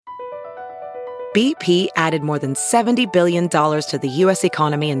BP added more than $70 billion to the U.S.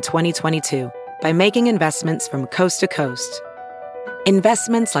 economy in 2022 by making investments from coast to coast.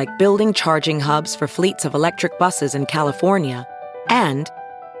 Investments like building charging hubs for fleets of electric buses in California and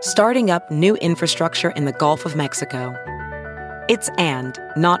starting up new infrastructure in the Gulf of Mexico. It's and,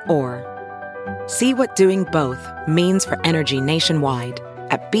 not or. See what doing both means for energy nationwide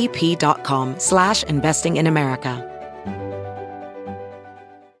at bp.com/investing in America.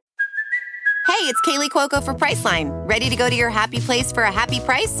 Hey, it's Kaylee Cuoco for Priceline. Ready to go to your happy place for a happy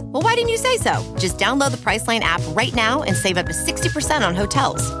price? Well, why didn't you say so? Just download the Priceline app right now and save up to 60% on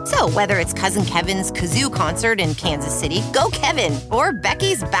hotels. So whether it's Cousin Kevin's Kazoo Concert in Kansas City, go Kevin, or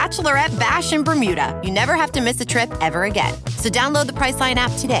Becky's Bachelorette Bash in Bermuda, you never have to miss a trip ever again. So download the Priceline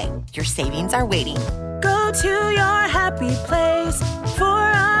app today. Your savings are waiting. Go to your happy place for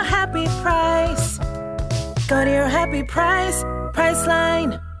a happy price. Go to your happy price,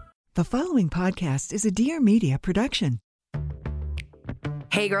 Priceline. The following podcast is a Dear Media production.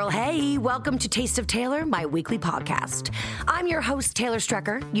 Hey girl, hey, welcome to Taste of Taylor, my weekly podcast. I'm your host, Taylor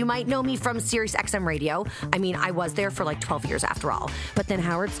Strecker. You might know me from Sirius XM Radio. I mean, I was there for like 12 years after all. But then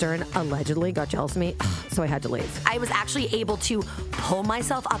Howard Stern allegedly got jealous of me, so I had to leave. I was actually able to pull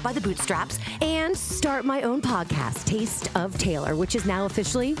myself up by the bootstraps and start my own podcast, Taste of Taylor, which is now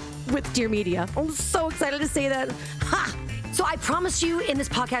officially with Dear Media. I'm so excited to say that. Ha! So I promise you in this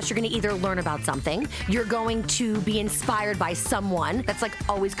podcast, you're going to either learn about something, you're going to be inspired by someone that's like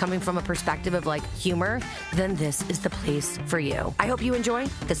always coming from a perspective of like humor, then this is the place for you. I hope you enjoy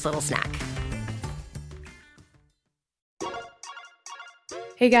this little snack.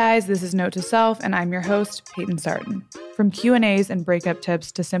 Hey guys, this is Note to Self, and I'm your host, Peyton Sartain. From Q&As and breakup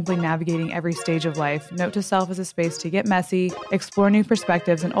tips to simply navigating every stage of life, Note to Self is a space to get messy, explore new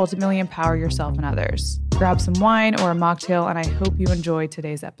perspectives, and ultimately empower yourself and others. Grab some wine or a mocktail, and I hope you enjoy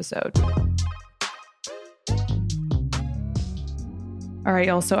today's episode. All right,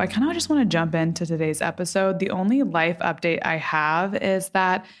 y'all, so I kind of just want to jump into today's episode. The only life update I have is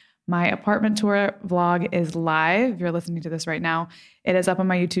that my apartment tour vlog is live. If you're listening to this right now, it is up on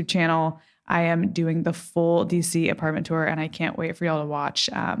my YouTube channel. I am doing the full DC apartment tour, and I can't wait for y'all to watch.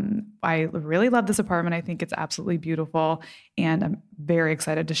 I really love this apartment. I think it's absolutely beautiful, and I'm very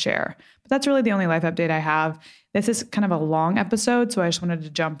excited to share. But that's really the only life update I have. This is kind of a long episode, so I just wanted to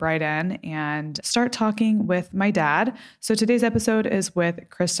jump right in and start talking with my dad. So today's episode is with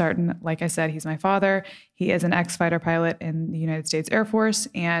Chris Sartain. Like I said, he's my father. He is an ex-fighter pilot in the United States Air Force,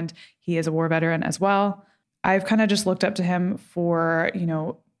 and he is a war veteran as well. I've kind of just looked up to him for,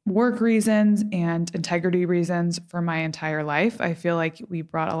 work reasons and integrity reasons for my entire life. I feel like we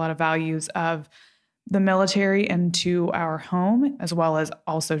brought a lot of values of the military into our home, as well as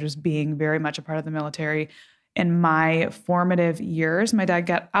also just being very much a part of the military. In my formative years, my dad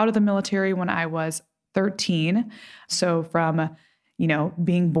got out of the military when I was 13. So from,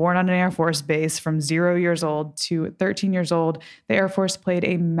 being born on an Air Force base from 0 years old to 13 years old, the Air Force played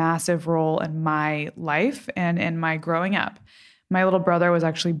a massive role in my life and in my growing up. My little brother was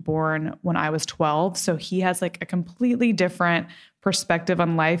actually born when I was 12, so he has like a completely different perspective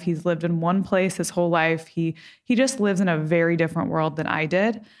on life. He's lived in one place his whole life. He just lives in a very different world than I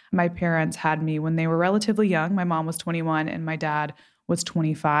did. My parents had me when they were relatively young. My mom was 21 and my dad was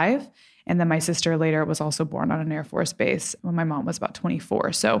 25. And then my sister later was also born on an Air Force base when my mom was about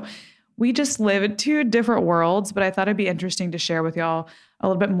 24. So we just live in two different worlds, but I thought it'd be interesting to share with y'all a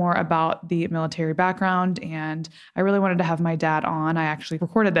little bit more about the military background. And I really wanted to have my dad on. I actually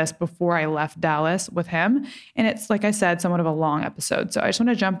recorded this before I left Dallas with him. And it's, like I said, somewhat of a long episode. So I just want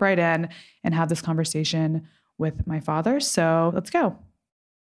to jump right in and have this conversation with my father. So let's go.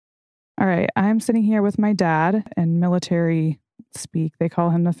 All right. I'm sitting here with my dad. In military speak, they call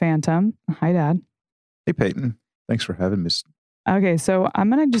him the Phantom. Hi, Dad. Hey, Peyton. Thanks for having me. Okay, so I'm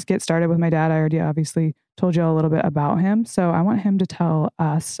going to just get started with my dad. I already obviously told you a little bit about him. So I want him to tell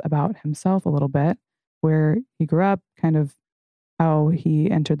us about himself a little bit, where he grew up, kind of how he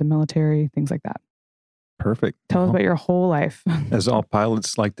entered the military, things like that. Perfect. Tell us about your whole life. As all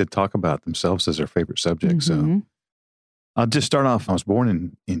pilots like to talk about themselves as their favorite subject. So I'll just start off. I was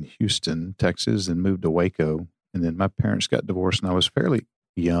born in Houston, Texas, and moved to Waco. And then my parents got divorced, and I was fairly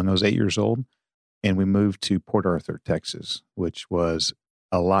young. I was 8 years old. And we moved to Port Arthur, Texas, which was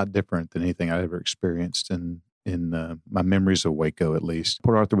a lot different than anything I'd ever experienced in my memories of Waco, at least.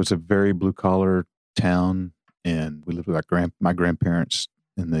 Port Arthur was a very blue-collar town, and we lived with my grandparents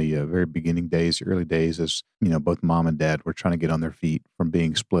in the very beginning days, early days, as both mom and dad were trying to get on their feet from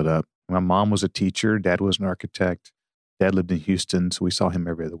being split up. My mom was a teacher. Dad was an architect. Dad lived in Houston, so we saw him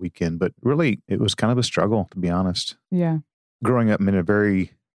every other weekend. But really, it was kind of a struggle, to be honest. Yeah. Growing up in a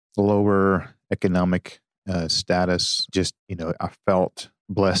very lower economic status. Just, I felt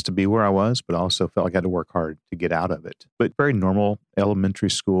blessed to be where I was, but also felt like I had to work hard to get out of it. But very normal elementary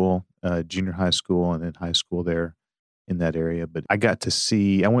school, junior high school, and then high school there in that area. But I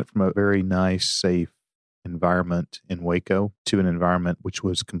went from a very nice, safe environment in Waco to an environment which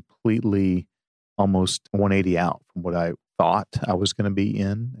was completely almost 180 out from what I thought I was going to be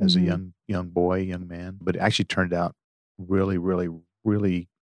in as a young boy, young man. But it actually turned out really, really, really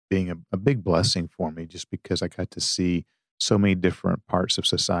being a big blessing for me, just because I got to see so many different parts of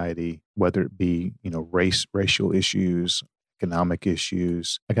society, whether it be, racial issues, economic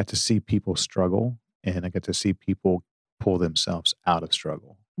issues. I got to see people struggle, and I got to see people pull themselves out of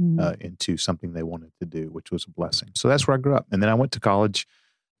struggle into something they wanted to do, which was a blessing. So that's where I grew up. And then I went to college.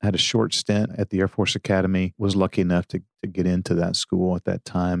 I had a short stint at the Air Force Academy, was lucky enough to get into that school at that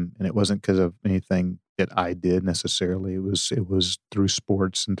time. And it wasn't because of anything that I did necessarily. It was through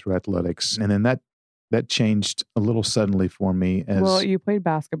sports and through athletics. And then that changed a little suddenly for me. Well, you played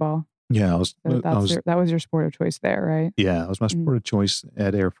basketball. Yeah, that was your sport of choice there, right? Yeah, it was my sport of choice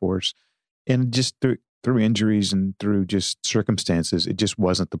at Air Force. And just through injuries and through just circumstances, it just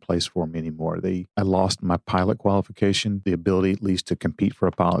wasn't the place for me anymore. I lost my pilot qualification, the ability at least to compete for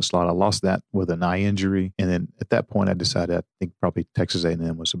a pilot slot. I lost that with an eye injury. And then at that point, I decided I think probably Texas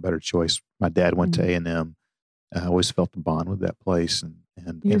A&M was a better choice. My dad went to A&M. I always felt the bond with that place.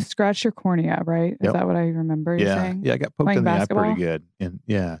 And you scratched your cornea, right? Is that what I remember you saying? Yeah, I got poked in the eye pretty good. And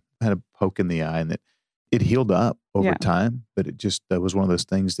I had a poke in the eye, and it healed up over time, but that was one of those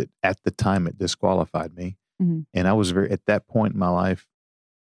things that at the time it disqualified me. Mm-hmm. And I was at that point in my life,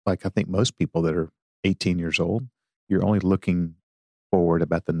 like I think most people that are 18 years old, you're only looking forward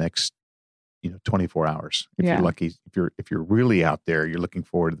about the next, 24 hours. If you're lucky, if you're really out there, you're looking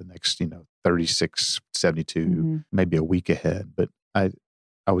forward to the next, 36, 72, maybe a week ahead. But I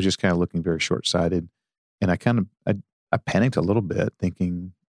was just kind of looking very short-sighted, and I panicked a little bit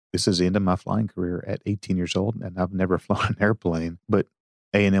thinking, this is the end of my flying career at 18 years old, and I've never flown an airplane. But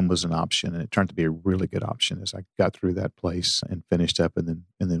A&M was an option, and it turned to be a really good option as I got through that place and finished up, and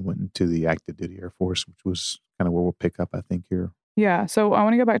then went into the active duty Air Force, which was kind of where we'll pick up, I think, here. Yeah. So I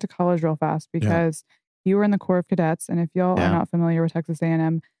want to go back to college real fast because you were in the Corps of Cadets, and if y'all are not familiar with Texas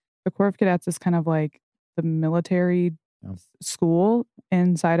A&M, the Corps of Cadets is kind of like the military school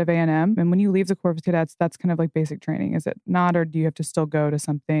inside of A&M. And when you leave the Corps of Cadets, that's kind of like basic training, is it not? Or do you have to still go to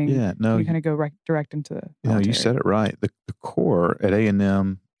something? Yeah, no. You kind of go direct into the military? You said it right. The Corps at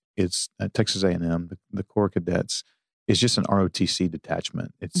A&M, it's at Texas A&M, the Corps of Cadets is just an ROTC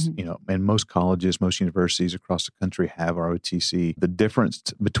detachment. It's, and most colleges, most universities across the country have ROTC. The difference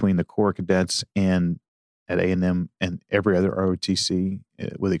between the Corps of Cadets and at A&M and every other ROTC,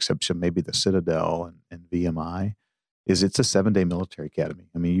 with the exception maybe the Citadel and VMI, is it's a 7-day military academy.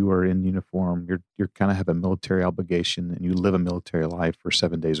 I mean, you are in uniform. You're kind of have a military obligation, and you live a military life for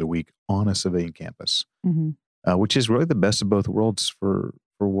 7 days a week on a civilian campus, which is really the best of both worlds for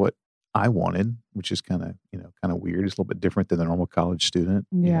what I wanted, which is kind of weird. It's a little bit different than the normal college student,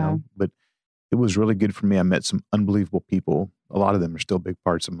 but it was really good for me. I met some unbelievable people. A lot of them are still big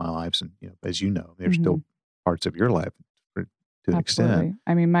parts of my lives, and as you know, they're still parts of your life to an extent.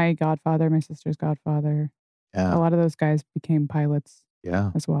 I mean, my godfather, my sister's godfather. Yeah. A lot of those guys became pilots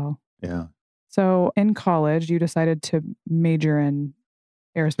as well. Yeah. So in college, you decided to major in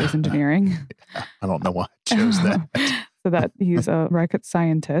aerospace engineering. I don't know why I chose that. So that he's a rocket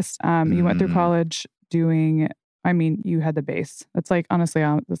scientist. You went through college you had the base. That's like, honestly,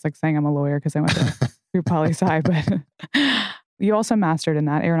 it's like saying I'm a lawyer because I went through poli-sci, but you also mastered in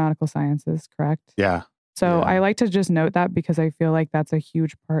that aeronautical sciences, correct? Yeah. So I like to just note that because I feel like that's a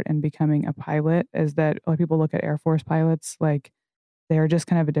huge part in becoming a pilot, is that a lot of people look at Air Force pilots like they're just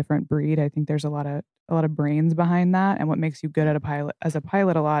kind of a different breed. I think there's a lot of brains behind that. And what makes you good at as a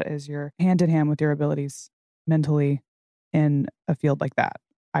pilot a lot is you're hand in hand with your abilities mentally in a field like that,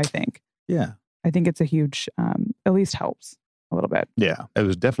 I think. Yeah. I think it's a huge, at least helps a little bit. Yeah. It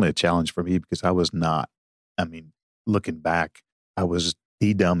was definitely a challenge for me because I was not, looking back, I was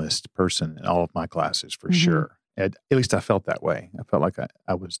the dumbest person in all of my classes for sure. At least I felt that way. I felt like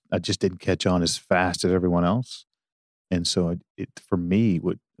I just didn't catch on as fast as everyone else. And so for me,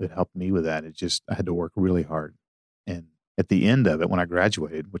 what helped me with that, I had to work really hard. And at the end of it, when I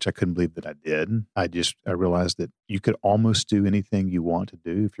graduated, which I couldn't believe that I did, I realized that you could almost do anything you want to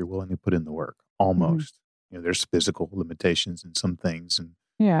do if you're willing to put in the work. Almost. There's physical limitations in some things,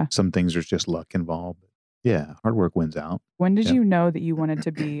 and some things there's just luck involved. Yeah, hard work wins out. When did you know that you wanted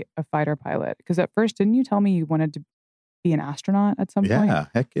to be a fighter pilot? Because at first, didn't you tell me you wanted to be an astronaut at some point? Yeah,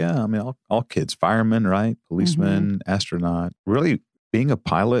 heck yeah. All kids, firemen, right? Policemen, astronaut. Really, being a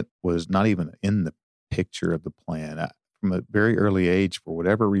pilot was not even in the picture of the plan. From a very early age, for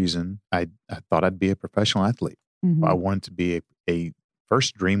whatever reason, I thought I'd be a professional athlete. Mm-hmm. I wanted to be a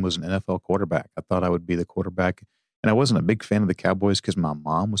first dream was an NFL quarterback. I thought I would be the quarterback. And I wasn't a big fan of the Cowboys because my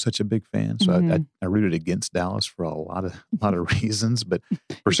mom was such a big fan. So Mm-hmm. I rooted against Dallas for a lot of reasons. But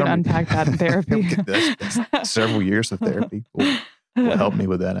for You some can unpack that in therapy. that's several years of therapy will help me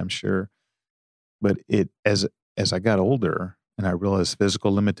with that, I'm sure. But as I got older and I realized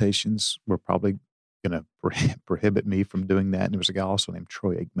physical limitations were probably going to prohibit me from doing that. And there was a guy also named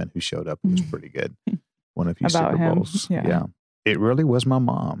Troy Aikman who showed up who was pretty good. Won a few About Super him. Bowls. Yeah. It really was my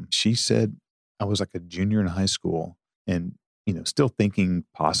mom. She said I was like a junior in high school and, still thinking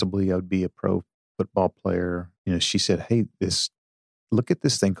possibly I would be a pro football player. She said, hey, look at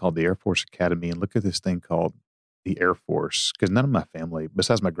this thing called the Air Force Academy and look at this thing called the Air Force. Because none of my family,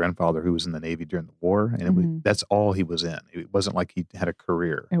 besides my grandfather who was in the Navy during the war, and that's all he was in. It wasn't like he had a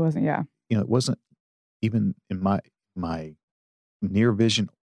career. It wasn't, yeah. It wasn't even in my near vision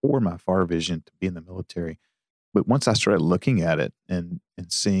or my far vision to be in the military. But once I started looking at it and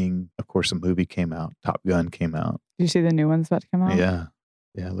seeing, of course, a movie came out, Top Gun came out. Did you see the new one's about to come out? Yeah.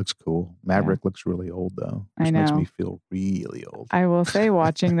 Yeah, it looks cool. Maverick looks really old, though. I Which know. makes me feel really old. I will say,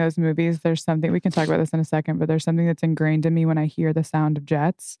 watching those movies, there's something, we can talk about this in a second, but there's something that's ingrained in me when I hear the sound of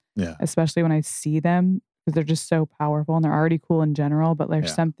jets, Yeah. especially when I see them, because they're just so powerful and they're already cool in general. But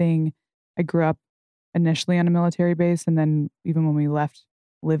there's something, I grew up initially on a military base, and then even when we left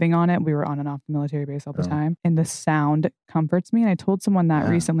living on it, we were on and off the military base all the time. And the sound comforts me. And I told someone that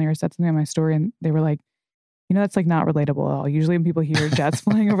recently, or said something on my story, and they were like, that's like not relatable at all. Usually when people hear jets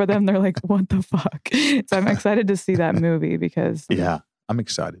flying over them, they're like, what the fuck? So I'm excited to see that movie because... Yeah, I'm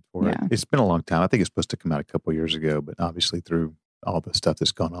excited for it. It's been a long time. I think it's supposed to come out a couple years ago, but obviously through all the stuff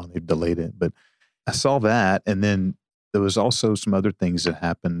that's gone on, they've delayed it. But I saw that. And then there was also some other things that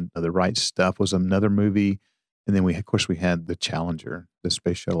happened. The Right Stuff was another movie. And then we had the Challenger, the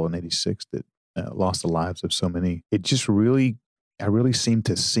space shuttle in 86 that lost the lives of so many. It just I really seemed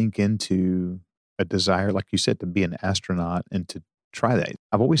to sink into a desire, like you said, to be an astronaut and to try that.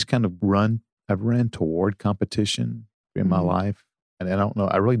 I've always kind of ran toward competition in my life. And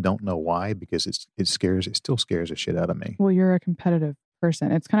I really don't know why, because it still scares the shit out of me. Well, you're a competitive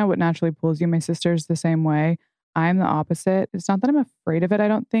person. It's kind of what naturally pulls you. My sister's the same way. I'm the opposite. It's not that I'm afraid of it, I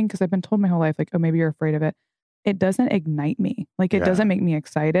don't think, because I've been told my whole life, like, oh, maybe you're afraid of it. It doesn't ignite me. Like, it doesn't make me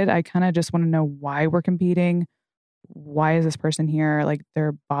excited. I kind of just want to know why we're competing. Why is this person here? Like,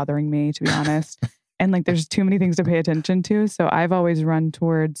 they're bothering me, to be honest. And like, there's too many things to pay attention to. So I've always run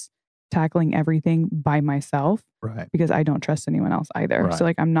towards tackling everything by myself. Right. Because I don't trust anyone else either. Right. So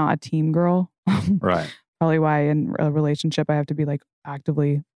like, I'm not a team girl. Right. Probably why in a relationship, I have to be like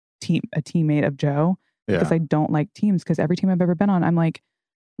actively a teammate of Joe. Because I don't like teams. Because every team I've ever been on, I'm like,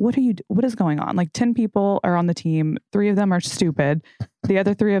 what is going on? Like 10 people are on the team. 3 of them are stupid. The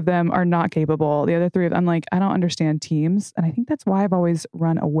other 3 of them are not capable. The other 3 I'm like, I don't understand teams. And I think that's why I've always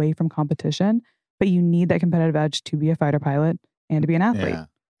run away from competition. But you need that competitive edge to be a fighter pilot and to be an athlete. Yeah.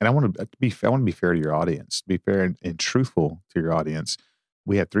 And I want to be fair to your audience, be fair and truthful to your audience.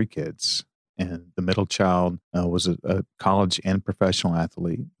 We have 3 kids, and the middle child was a college and professional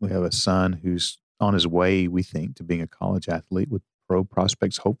athlete. We have a son who's on his way, we think, to being a college athlete with pro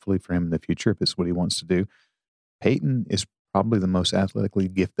prospects, hopefully for him in the future, if it's what he wants to do. Peyton is probably the most athletically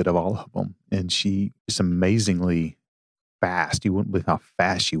gifted of all of them. And she is amazingly fast. You wouldn't believe how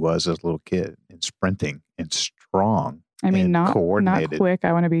fast she was as a little kid, and sprinting and strong. I mean, not quick.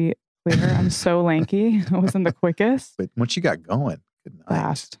 I want to be clear. I'm so lanky. I wasn't the quickest. But once you got going, good night.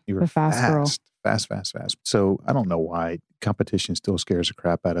 Fast. You were the fast girl. Fast. So I don't know why competition still scares the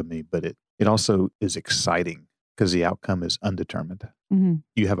crap out of me, but it also is exciting because the outcome is undetermined. Mm-hmm.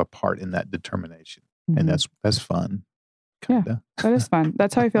 You have a part in that determination, mm-hmm. and that's fun. Kinda. Yeah, that is fun.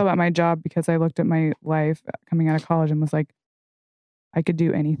 That's how I feel about my job, because I looked at my life coming out of college and was like, I could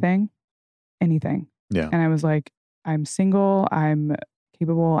do anything. Yeah. And I was like, I'm single, I'm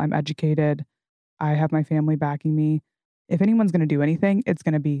capable, I'm educated, I have my family backing me. If anyone's going to do anything, it's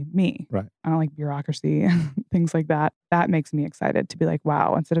going to be me. Right. I don't like bureaucracy, things like that. That makes me excited to be like,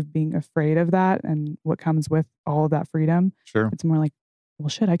 wow, instead of being afraid of that and what comes with all of that freedom, sure, it's more like, well,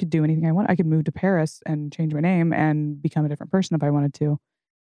 shit, I could do anything I want. I could move to Paris and change my name and become a different person if I wanted to.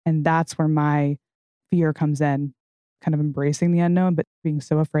 And that's where my fear comes in, kind of embracing the unknown, but being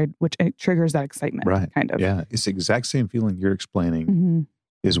so afraid, which it triggers that excitement. Right. Kind of. Yeah. It's the exact same feeling you're explaining Mm-hmm.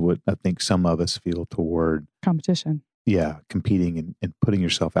 is what I think some of us feel toward competition. Yeah. Competing and putting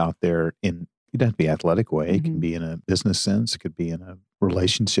yourself out there in You don't have to be athletic way. It can be in a business sense. It could be in a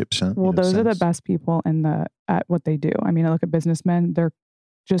relationship sense. Well, those are the best people at what they do. I mean, I look at businessmen, they're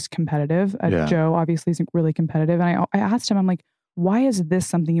just competitive. Joe obviously is really competitive. And I asked him, I'm like, why is this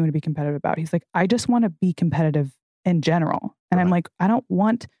something you want to be competitive about? He's like, I just want to be competitive in general. And I'm like, I don't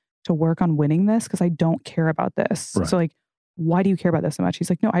want to work on winning this because I don't care about this. Right. So like, why do you care about this so much? He's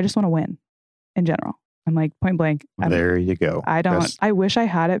like, no, I just want to win in general. I'm like, point blank. There you go. I wish I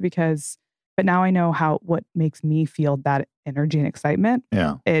had it but now I know what makes me feel that energy and excitement.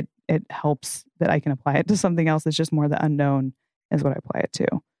 Yeah. It helps that I can apply it to something else. It's just more the unknown is what I apply it to.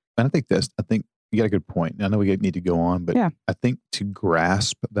 And I think you got a good point. I know we need to go on, but I think to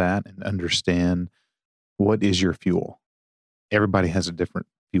grasp that and understand what is your fuel. Everybody has a different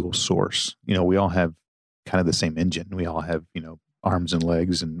fuel source. We all have kind of the same engine. We all have, arms and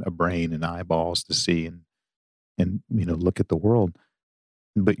legs and a brain and eyeballs to see and look at the world.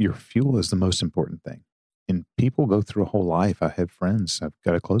 But your fuel is the most important thing. And people go through a whole life. I have friends. I've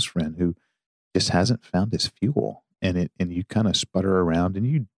got a close friend who just hasn't found his fuel, and you kind of sputter around, and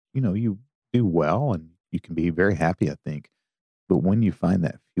you do well, and you can be very happy, I think. But when you find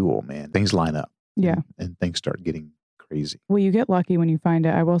that fuel, man, things line up. Yeah, and things start getting crazy. Well, you get lucky when you find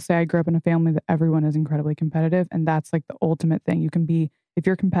it. I will say I grew up in a family that everyone is incredibly competitive, and that's like the ultimate thing. You can be, if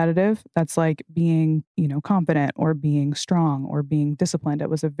you're competitive, that's like being, confident or being strong or being disciplined. It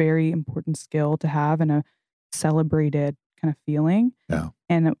was a very important skill to have and a celebrated kind of feeling. Yeah.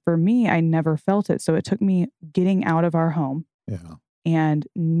 And for me, I never felt it. So it took me getting out of our home and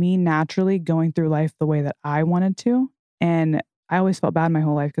me naturally going through life the way that I wanted to. And I always felt bad my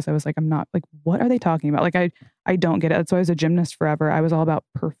whole life because I was like, I'm not like, what are they talking about? Like, I don't get it. That's why I was a gymnast forever. I was all about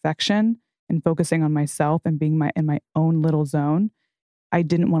perfection and focusing on myself and being in my own little zone. I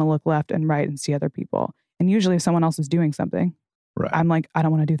didn't want to look left and right and see other people. And usually if someone else is doing something, I'm like, I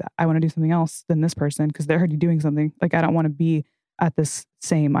don't want to do that. I want to do something else than this person because they're already doing something. Like, I don't want to be at this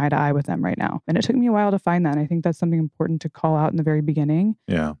same eye to eye with them right now. And it took me a while to find that. And I think that's something important to call out in the very beginning.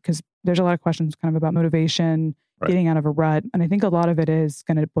 Yeah. Because there's a lot of questions kind of about motivation, getting out of a rut. And I think a lot of it is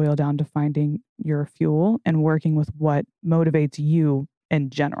going to boil down to finding your fuel and working with what motivates you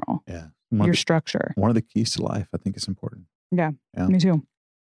in general. Yeah. Your structure. One of the keys to life, I think, is important. Yeah. Me too.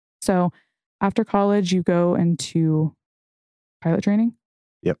 So after college, you go into pilot training?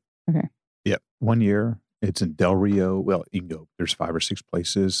 Yep. Okay. Yep. 1 year. It's in Del Rio. Well, you can go, there's 5 or 6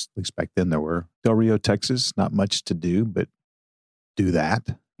 places. At least back then there were. Del Rio, Texas, not much to do, but do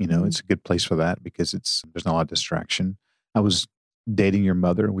that. It's a good place for that because there's not a lot of distraction. I was dating your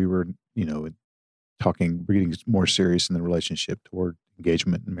mother. We were, talking, we're getting more serious in the relationship toward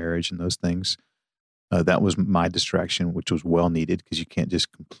engagement and marriage and those things. That was my distraction, which was well needed because you can't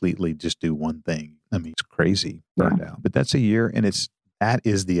just completely just do one thing. I mean, it's crazy, burned out. But that's a year, and that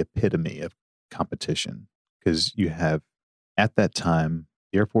is the epitome of competition because you have, at that time,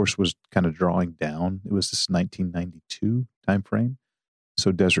 the Air Force was kind of drawing down. It was this 1992 timeframe.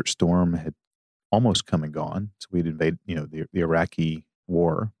 So Desert Storm had almost come and gone. So we'd invaded, the Iraqi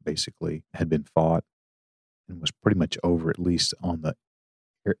war basically had been fought and was pretty much over, at least on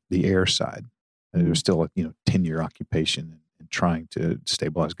the air side. There was still a 10-year occupation and trying to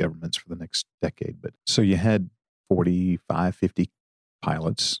stabilize governments for the next decade. But so you had 45, 50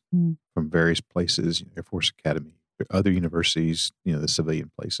 pilots from various places, Air Force Academy, other universities, the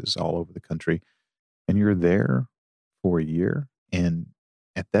civilian places all over the country. And you're there for a year. And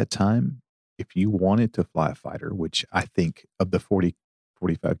at that time, if you wanted to fly a fighter, which I think of the 40,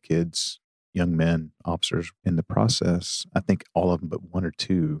 45 kids, young men, officers in the process, I think all of them but 1 or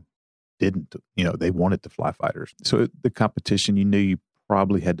 2 didn't, they wanted to fly fighters. So the competition, you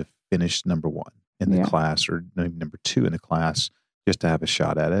probably had to finish number 1 in the class or maybe number 2 in the class just to have a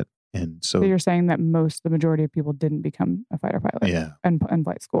shot at it. And so you're saying that the majority of people didn't become a fighter pilot in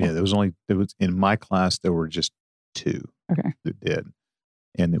flight school. Yeah, there was in my class, there were just 2 that did.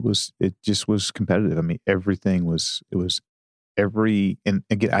 And it just was competitive. I mean, and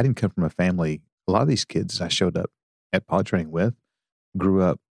again, I didn't come from a family. A lot of these kids I showed up at pilot training with grew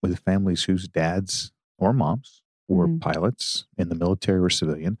up with families whose dads or moms were pilots in the military or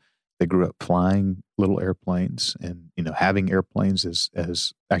civilian. They grew up flying little airplanes and, having airplanes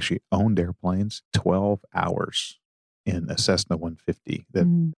as actually owned airplanes, 12 hours in a Cessna 150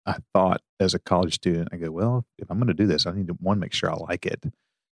 that I thought as a college student, I go, well, if I'm going to do this, I need to, one, make sure I like it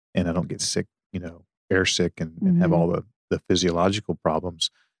and I don't get sick, air sick and have all the physiological problems.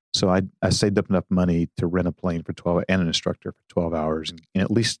 So I saved up enough money to rent a plane for 12 and an instructor for 12 hours and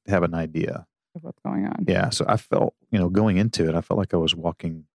at least have an idea of what's going on. Yeah. So I felt, going into it, I felt like I was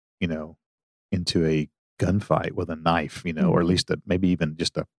walking, into a gunfight with a knife, or at least maybe even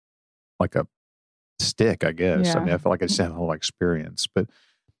just a stick, I guess. Yeah. I mean, I feel like I just have a whole experience, but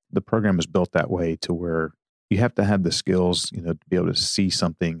the program is built that way to where you have to have the skills, to be able to see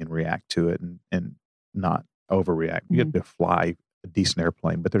something and react to it and not overreact. You have to fly a decent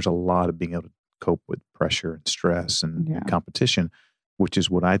airplane, but there's a lot of being able to cope with pressure and stress and competition, which is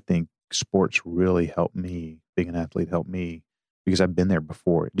what I think sports really helped me, being an athlete helped me, because I've been there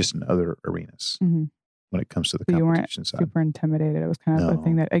before, just in other arenas when it comes to the competition side. Super intimidated. It was kind of a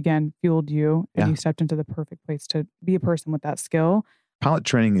thing that, again, fueled you, and you stepped into the perfect place to be a person with that skill. Pilot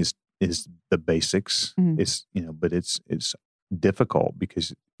training is the basics. It's, but it's difficult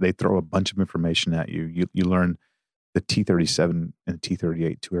because they throw a bunch of information at you. You learn the T-37 and the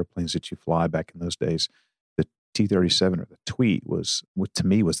T-38, two airplanes that you fly back in those days. The T-37 or the Tweet was, to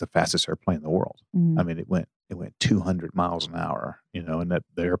me, was the fastest airplane in the world. I mean, it went 200 miles an hour, and that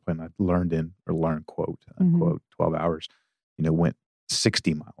the airplane I learned quote, unquote, 12 hours, went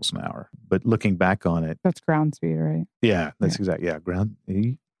 60 miles an hour. But looking back on it. That's ground speed, right? Yeah, that's exactly. Yeah. Ground.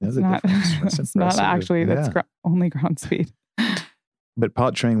 It's not, it's not actually, that's only ground speed. But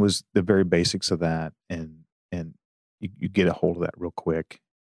pilot training was the very basics of that. And you get a hold of that real quick.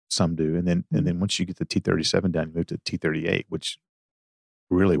 Some do. And then once you get the T-37 down, you move to the T-38, which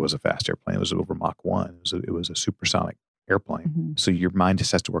really was a fast airplane. It was over Mach 1. It was a supersonic airplane. So your mind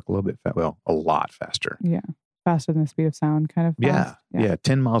just has to work a little bit, a lot faster. Yeah. Faster than the speed of sound, kind of fast. Yeah.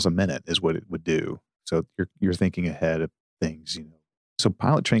 10 miles a minute is what it would do. So you're thinking ahead of things, So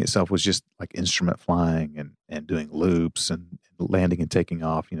pilot training itself was just like instrument flying and doing loops and landing and taking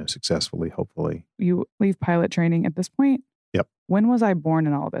off, successfully, hopefully. You leave pilot training at this point? Yep. When was I born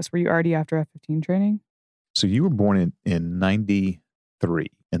in all of this? Were you already after F-15 training? So you were born in 93,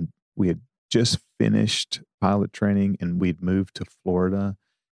 and we had just finished pilot training, and we'd moved to Florida,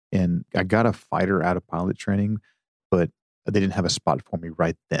 and I got a fighter out of pilot training, but they didn't have a spot for me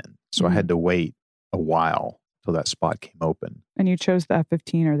right then. So I had to wait a while till that spot came open. And you chose the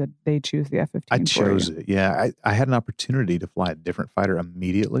F-15, or did they choose the F-15 I chose it, yeah. I had an opportunity to fly a different fighter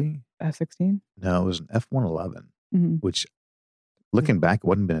immediately. F-16? No, it was an F-111, which, looking back, it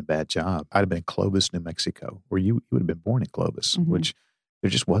wouldn't have been a bad job. I'd have been in Clovis, New Mexico, where you would have been born in Clovis, which there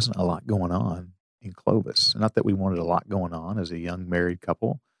just wasn't a lot going on in Clovis. Not that we wanted a lot going on as a young married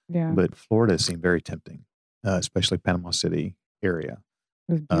couple, but Florida seemed very tempting, especially Panama City area.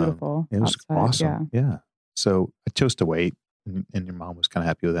 It was beautiful. It was outside, awesome. Yeah. So I chose to wait, and your mom was kind of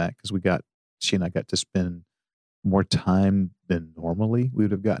happy with that because she and I got to spend more time than normally we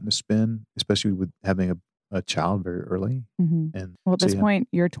would have gotten to spend, especially with having a child very early. And well, at this point,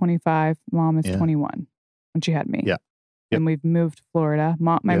 you're 25, mom is 21 when she had me. Yeah. And we've moved to Florida.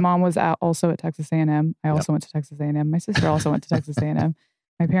 My mom was also at Texas A&M. I also went to Texas A&M. My sister also went to Texas A&M.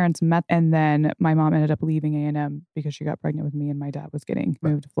 My parents met, and then my mom ended up leaving A&M because she got pregnant with me, and my dad was getting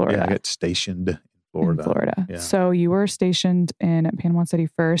moved to Florida. Yeah, I got stationed in Florida. Yeah. So you were stationed in Panama City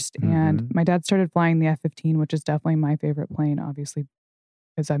first, and my dad started flying the F-15, which is definitely my favorite plane, obviously,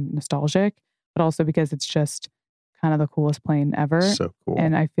 because I'm nostalgic, but also because it's just kind of the coolest plane ever. So cool.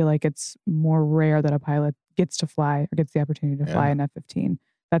 And I feel like it's more rare that a pilot gets to fly or gets the opportunity to fly an F-15.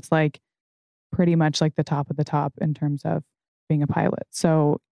 That's like pretty much like the top of the top in terms of being a pilot.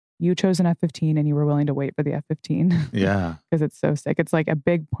 So you chose an F-15 and you were willing to wait for the F-15. Yeah. Because it's so sick. It's like a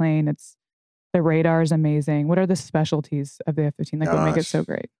big plane. The radar is amazing. What are the specialties of the F-15? Like what make it so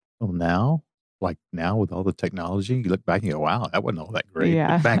great? Well, now with all the technology, you look back and you go, wow, that wasn't all that great.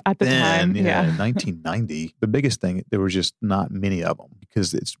 Yeah. But back at the then, time, in 1990, the biggest thing, there were just not many of them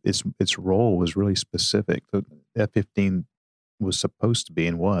because its role was really specific. The F-15 was supposed to be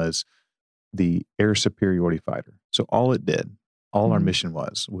and was the air superiority fighter. So all it did, our mission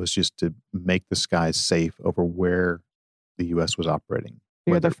was just to make the skies safe over where the U.S. was operating.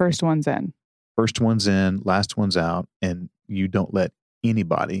 You're the first ones in. First one's in, last one's out, and you don't let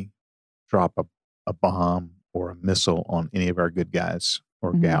anybody drop a bomb or a missile on any of our good guys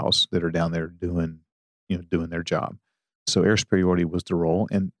or gals that are down there doing their job. So air superiority was the role,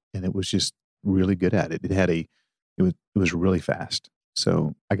 and it was just really good at it. It was really fast.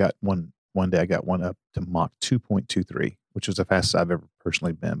 So I got one day I got one up to Mach 2.23, which was the fastest I've ever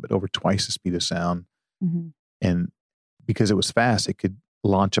personally been, but over twice the speed of sound. And because it was fast, it could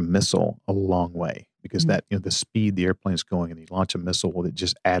launch a missile a long way because that, the speed the airplane's going, and you launch a missile, well, it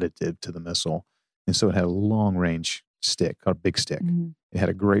just additive to the missile. And so it had a long range stick, called a big stick. It had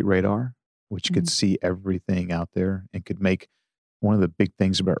a great radar, which could see everything out there and could make one of the big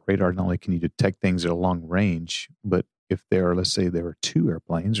things about radar. Not only can you detect things at a long range, but if let's say there are two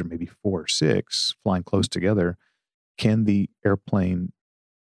airplanes or maybe 4 or 6 flying close together, can the airplane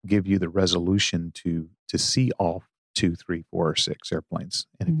give you the resolution to see all 2, 3, 4, or 6 airplanes?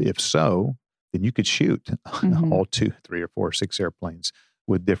 And if so, then you could shoot all 2, 3, or 4, 6 airplanes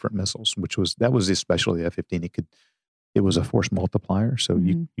with different missiles, that was especially the F-15. It was a force multiplier. So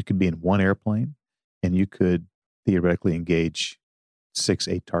you could be in one airplane and you could theoretically engage 6,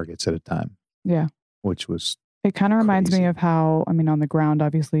 8 targets at a time. Yeah. Which was It kind of reminds me crazy. of how, I mean, on the ground,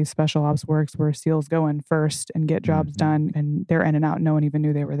 obviously special ops works where SEALs go in first and get jobs done and they're in and out. No one even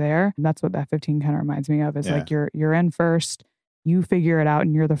knew they were there. And that's what that 15 kind of reminds me of is like you're in first, you figure it out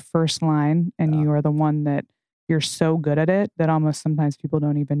and you're the first line and you are the one that you're so good at it that almost sometimes people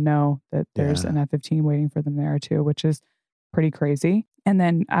don't even know that there's an F-15 waiting for them there too, which is pretty crazy. And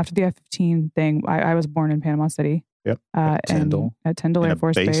then after the F-15 thing, I was born in Panama City. Yep. At Tyndall. At Tyndall Air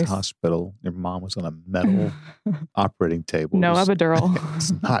Force Base. Hospital. Your mom was on a metal operating table. No epidural.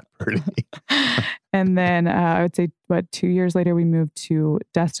 It's not pretty. And then I would say, 2 years later, we moved to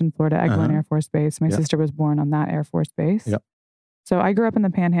Destin, Florida, Eglin Air Force Base. My sister was born on that Air Force Base. Yep. So I grew up in the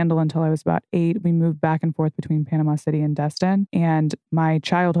Panhandle until I was about 8. We moved back and forth between Panama City and Destin. And my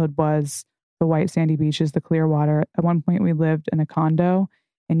childhood was the white sandy beaches, the clear water. At one point, we lived in a condo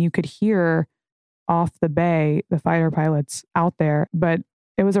and you could hear off the bay the fighter pilots out there. But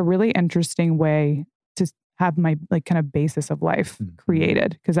it was a really interesting way to have my kind of basis of life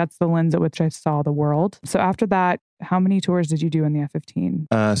created because that's the lens at which I saw the world. So after that, how many tours did you do in the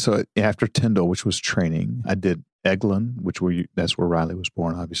F-15? So after Tyndall, which was training, I did Eglin, that's where Riley was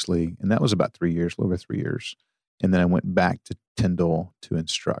born, obviously. And that was about 3 years, a little over 3 years. And then I went back to Tyndall to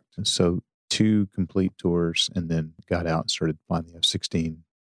instruct. And so 2 complete tours and then got out and started flying the F-16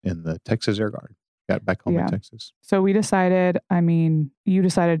 in the Texas Air Guard. Got back home in Texas. So you decided you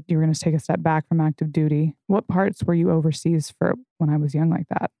were going to take a step back from active duty. What parts were you overseas for when I was young like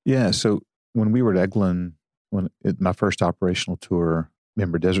that? Yeah. So when we were at Eglin, my first operational tour,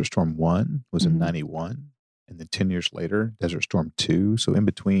 remember Desert Storm 1 was in 91. And then 10 years later, Desert Storm 2. So in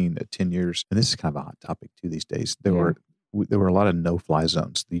between 10 years, and this is kind of a hot topic too these days, there were a lot of no-fly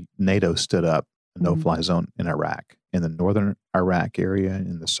zones. The NATO stood up a no-fly zone in Iraq, in the northern Iraq area,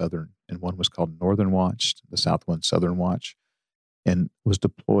 in the southern, and one was called Northern Watch, the south one, Southern Watch, and was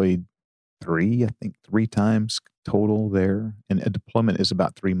deployed 3 times total there. And a deployment is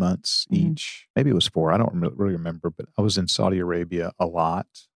about 3 months each. Maybe it was 4. I don't really remember, but I was in Saudi Arabia a lot,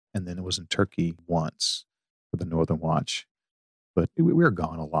 and then it was in Turkey once for the Northern Watch. But we were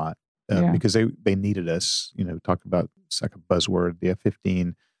gone a lot because they needed us. Talk about, it's like a buzzword, the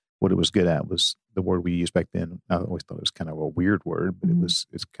F-15. What it was good at was the word we used back then. I always thought it was kind of a weird word, but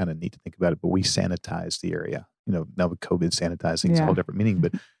it's kind of neat to think about it. But we sanitized the area. Now with COVID, sanitizing is a whole different meaning.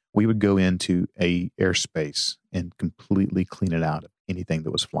 But we would go into a airspace and completely clean it out of anything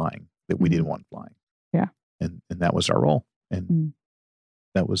that was flying that we didn't want flying. Yeah, and that was our role. And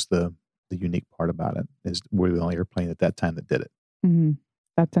that was the unique part about it is we're the only airplane at that time that did it. Mm-hmm.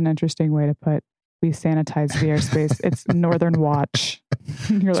 That's an interesting way to put. We sanitized the airspace. It's Northern Watch.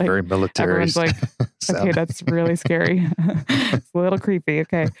 You're it's like, very military. Everyone's like, okay, that's really scary. It's a little creepy.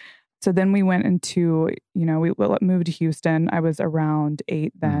 Okay. So then we went into, we moved to Houston. I was around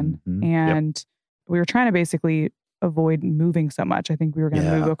 8 then. And we were trying to basically avoid moving so much. I think we were going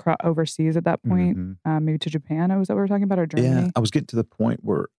to move overseas at that point, maybe to Japan. Was that what we were talking about, or Germany? Yeah, I was getting to the point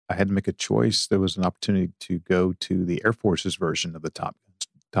where I had to make a choice. There was an opportunity to go to the Air Force's version of the Top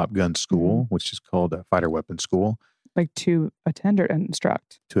Gun school, which is called a fighter weapons school. Like to attend or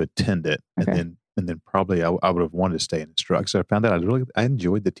instruct? To attend it. Okay. And then probably I would have wanted to stay and instruct. So I found out I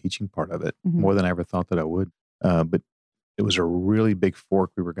enjoyed the teaching part of it more than I ever thought that I would. But it was a really big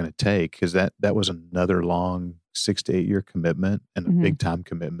fork we were going to take because that was another long 6 to 8 year commitment and a big time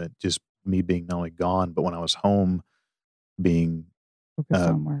commitment. Just me being not only gone, but when I was home, being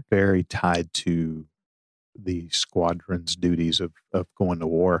very tied to the squadron's duties of going to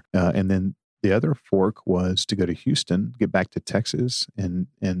war. And then the other fork was to go to Houston, get back to Texas and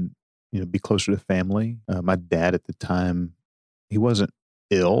be closer to family. My dad at the time, he wasn't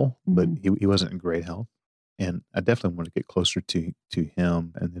ill, but he wasn't in great health. And I definitely wanted to get closer to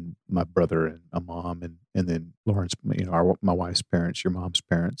him, and then my brother and my mom, and then Lauren's, my wife's parents, your mom's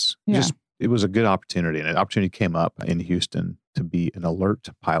parents. Yeah. It was a good opportunity, and an opportunity came up in Houston to be an alert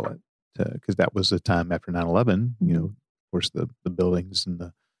pilot, because that was the time after 9/11. Of course, the buildings and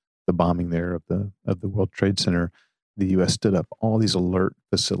the bombing there of the World Trade Center. The U.S. stood up all these alert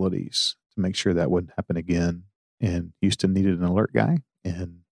facilities to make sure that wouldn't happen again. And Houston needed an alert guy,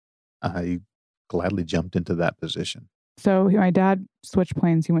 and I gladly jumped into that position. So my dad switched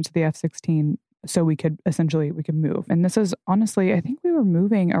planes. He went to the F-16 so we could move. And this is honestly, I think we were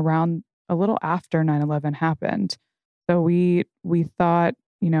moving around a little after 9/11 happened. So we thought,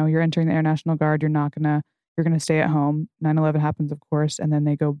 you're entering the Air National Guard. You're going to stay at home. 9/11 happens, of course. And then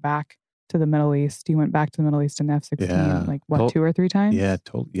they go back to the Middle East. You went back to the Middle East in F-16, like what, 2 or 3 times? Yeah,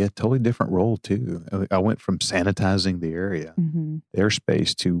 totally different role too. I went from sanitizing the area, the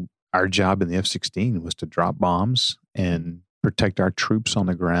airspace, to our job in the F-16 was to drop bombs and protect our troops on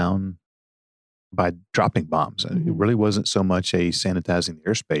the ground by dropping bombs. It really wasn't so much a sanitizing the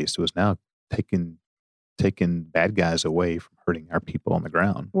airspace. It was now taking bad guys away from hurting our people on the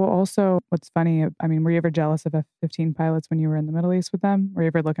ground. Well, also, what's funny, I mean, were you ever jealous of F-15 pilots when you were in the Middle East with them? Were you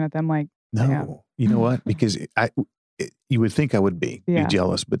ever looking at them like, no, damn? You know what? Because you would think I would be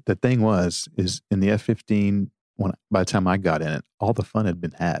jealous, but the thing is in the F-15, by the time I got in it, all the fun had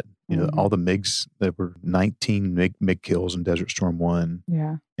been had. You know, all the MiGs, there were 19 MiG kills in Desert Storm 1.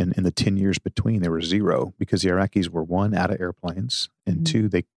 Yeah. And in the 10 years between, there were 0 because the Iraqis were, 1, out of airplanes, and 2,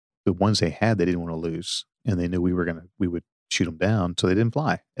 the ones they had, they didn't want to lose. And they knew we would shoot them down, so they didn't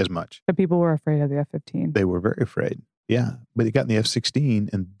fly as much. But people were afraid of the F-15. They were very afraid. Yeah. But it got in the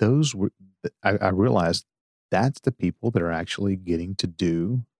F-16, and those were, I realized that's the people that are actually getting to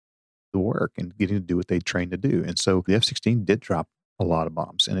do the work and getting to do what they trained to do. And so the F-16 did drop a lot of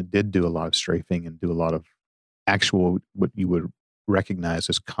bombs, and it did do a lot of strafing and do a lot of actual, what you would recognize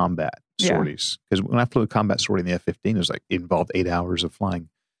as combat sorties. Because when I flew a combat sortie in the F-15, it involved 8 hours of flying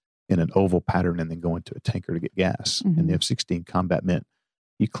in an oval pattern and then going to a tanker to get gas. And the F-16 combat meant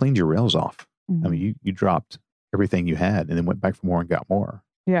you cleaned your rails off. I mean, you dropped everything you had and then went back for more and got more.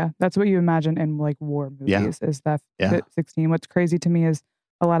 Yeah, that's what you imagine in like war movies is that F-16. What's crazy to me is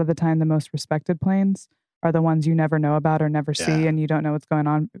a lot of the time the most respected planes are the ones you never know about or never see, and you don't know what's going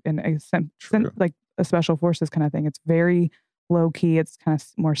on in like a special forces kind of thing. It's very low key. It's kind of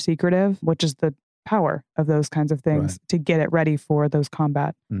more secretive, which is the power of those kinds of things to get it ready for those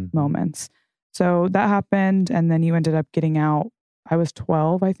combat moments. So that happened, and then you ended up getting out. I was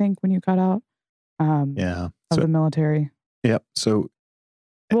 12, I think, when you got out of the military. Yep. So,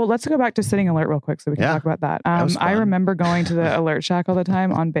 well, let's go back to sitting alert real quick so we can talk about that. I remember going to the alert shack all the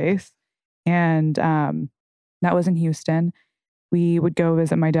time on base, and that was in Houston. We would go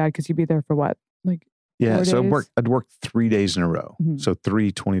visit my dad because you'd be there for what? Like 4 so days? I'd work 3 days in a row. So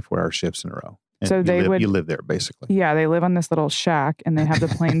 3 24-hour shifts in a row. And so you live there basically. Yeah, they live on this little shack, and they have the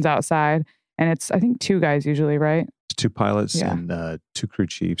planes outside, and it's, I think, 2 guys usually, right? It's 2 pilots and 2 crew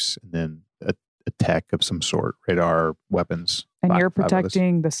chiefs, and then a tech of some sort, radar, weapons. And you're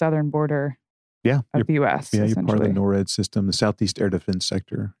protecting the southern border of the U.S. Yeah, you're part of the NORAD system, the Southeast Air Defense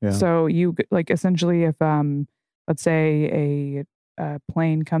Sector. Yeah. So you, like, essentially, if let's say a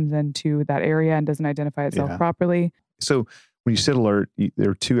plane comes into that area and doesn't identify itself properly. So when you sit alert, there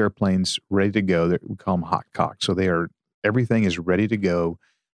are 2 airplanes ready to go. We call them hot cock. So everything is ready to go.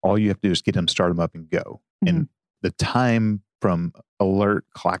 All you have to do is get them, start them up, and go. And the time from alert,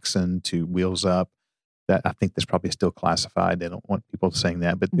 klaxon to wheels up, that I think that's probably still classified. They don't want people saying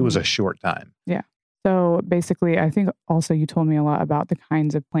that, but it was a short time. Yeah. So basically, I think also you told me a lot about the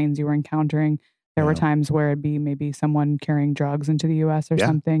kinds of planes you were encountering. There were times where it'd be maybe someone carrying drugs into the U.S. or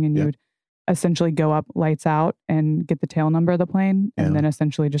something, and you would essentially go up, lights out, and get the tail number of the plane, and then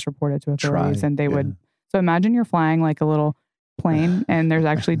essentially just report it to authorities. And they would. So imagine you're flying like a little plane, and there's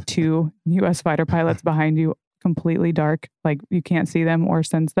actually 2 U.S. fighter pilots behind you, completely dark, like you can't see them or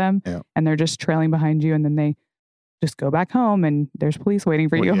sense them, and they're just trailing behind you, and then they just go back home, and there's police waiting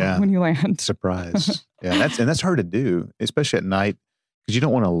for you when you land. Surprise. That's hard to do, especially at night, because you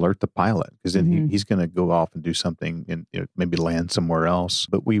don't want to alert the pilot, because then he's going to go off and do something and maybe land somewhere else.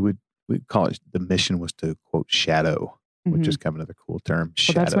 But we'd call it, the mission was to, quote, shadow, which is kind of another cool term.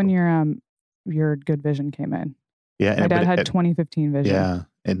 Shadow. Well, that's when your good vision came in. Yeah, my dad had 2015 vision. Yeah,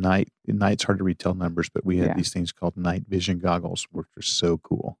 at night it's hard to retell numbers, but we had these things called night vision goggles, which are so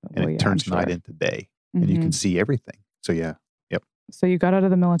cool, and it turns night into day, and you can see everything. So So you got out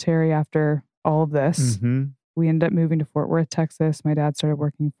of the military after all of this. We ended up moving to Fort Worth, Texas. My dad started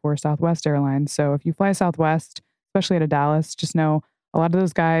working for Southwest Airlines. So if you fly Southwest, especially out of Dallas, just know a lot of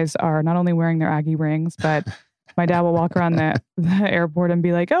those guys are not only wearing their Aggie rings, but my dad will walk around the airport and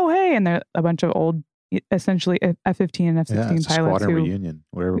be like, "Oh, hey!" And they're a bunch of old, essentially F-15 and F-16 pilots. Squadron reunion,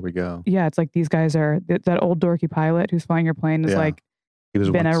 wherever we go. Yeah, it's like these guys are that old dorky pilot who's flying your plane is like. He was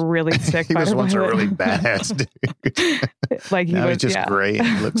been a really sick He was once pilot. a really badass dude. Like now he's just great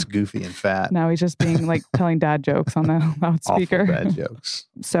and looks goofy and fat. Now he's just being like telling dad jokes on the loudspeaker. Awful bad jokes.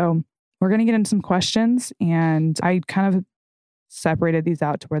 So we're going to get into some questions, and I kind of separated these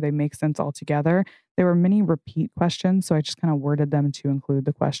out to where they make sense all together. There were many repeat questions, so I just kind of worded them to include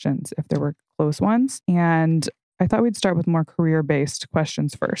the questions if there were close ones. And I thought we'd start with more career-based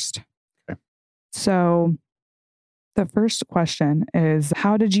questions first. Okay. So the first question is,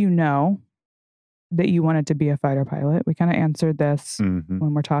 how did you know that you wanted to be a fighter pilot. We kind of answered this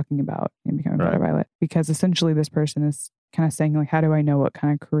when we're talking about becoming a fighter pilot, because essentially this person is kind of saying, like, how do I know what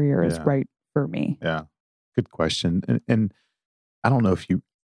kind of career is right for me? Yeah. Good question. And I don't know if you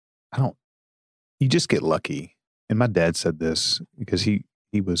just get lucky. And my dad said this because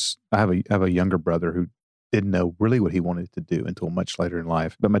I have a younger brother who didn't know really what he wanted to do until much later in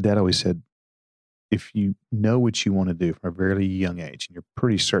life. But my dad always said, if you know what you want to do from a very young age and you're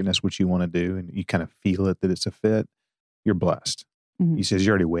pretty certain that's what you want to do and you kind of feel it, that it's a fit, you're blessed. Mm-hmm. He says,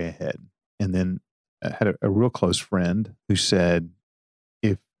 you're already way ahead. And then I had a real close friend who said,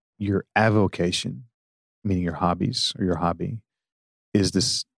 if your avocation, meaning your hobbies or your hobby, is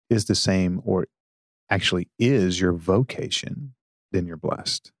the same or actually is your vocation, then you're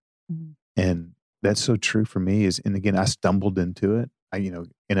blessed. Mm-hmm. And that's so true for me. And again, I stumbled into it.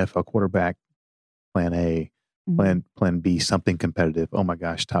 NFL quarterback, plan A, plan B, something competitive. Oh my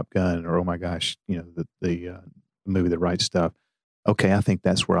gosh, Top Gun, or oh my gosh, the movie The Right Stuff. Okay, I think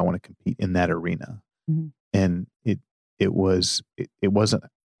that's where I want to compete in that arena. Mm-hmm. And it wasn't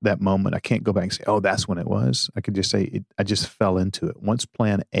that moment. I can't go back and say, oh, that's when it was. I could just say I just fell into it. Once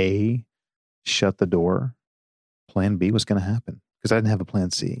plan A shut the door, plan B was going to happen because I didn't have a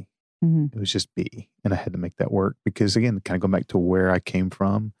plan C. Mm-hmm. It was just B, and I had to make that work because, again, kind of going back to where I came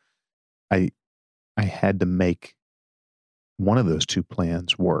from, I had to make one of those two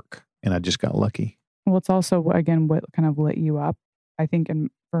plans work, and I just got lucky. Well, it's also, again, what kind of lit you up, I think.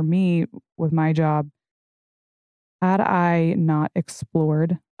 And for me, with my job, had I not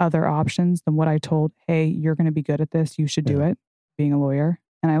explored other options than what I told, hey, you're going to be good at this, you should do it, being a lawyer.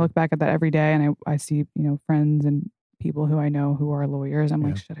 And I look back at that every day and I see, friends and people who I know who are lawyers. I'm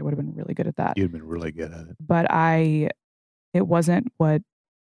like, shit, I would have been really good at that. You'd been really good at it. But it wasn't what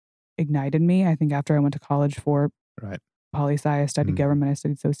ignited me. I think after I went to college for poli-sci, I studied government, I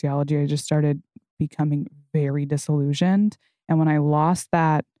studied sociology, I just started becoming very disillusioned. And when I lost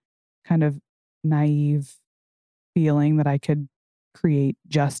that kind of naive feeling that I could create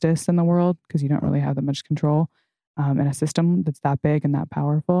justice in the world, because you don't really have that much control in a system that's that big and that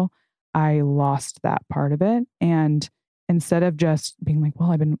powerful, I lost that part of it. And instead of just being like,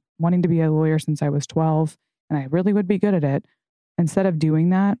 well, I've been wanting to be a lawyer since I was 12 and I really would be good at it, instead of doing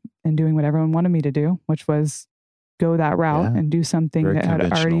that and doing what everyone wanted me to do, which was go that route and do something that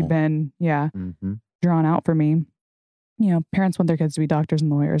had already been, drawn out for me. Parents want their kids to be doctors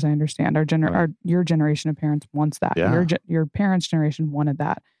and lawyers. I understand. Your generation of parents wants that. Yeah. Your parents' generation wanted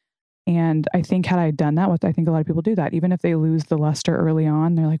that. And I think had I done that, I think a lot of people do that. Even if they lose the luster early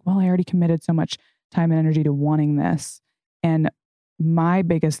on, they're like, well, I already committed so much time and energy to wanting this. And my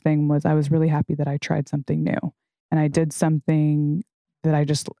biggest thing was I was really happy that I tried something new. And I did something that I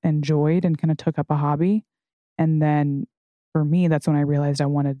just enjoyed and kind of took up a hobby. And then for me, that's when I realized I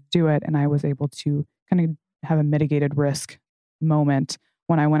wanted to do it. And I was able to kind of have a mitigated risk moment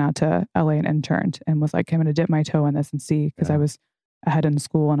when I went out to LA and interned and was like, I'm going to dip my toe in this and see, because I was ahead in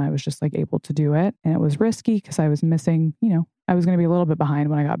school and I was just like able to do it. And it was risky because I was missing, I was going to be a little bit behind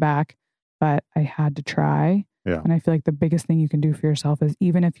when I got back, but I had to try. Yeah. And I feel like the biggest thing you can do for yourself is,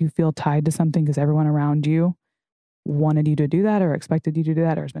 even if you feel tied to something because everyone around you wanted you to do that or expected you to do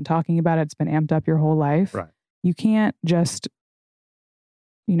that or has been talking about it, it's been amped up your whole life. Right. You can't just,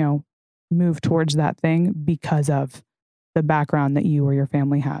 move towards that thing because of the background that you or your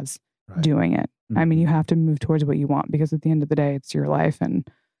family has doing it. Mm-hmm. I mean, you have to move towards what you want, because at the end of the day, it's your life, and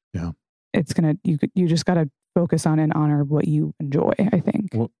it's you just got to focus on and honor what you enjoy, I think.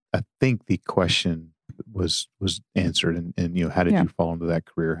 Well, I think the question was answered, and how did you fall into that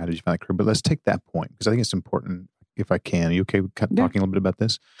career? How did you find that career? But let's take that point, because I think it's important, if I can. Are you okay with talking a little bit about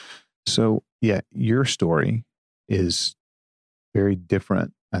this? So, your story is very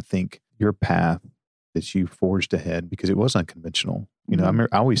different. I think your path that you forged ahead, because it was unconventional. I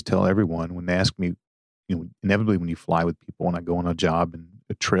always tell everyone when they ask me, inevitably when you fly with people, when I go on a job and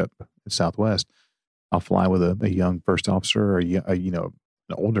a trip at Southwest, I'll fly with a young first officer or an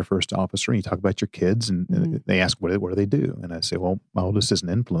older first officer, and you talk about your kids, and they ask, what do they do? And I say, well, my oldest is an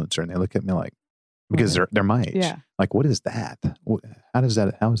influencer. And they look at me like, because they're my age. Yeah. Like, what is that? How is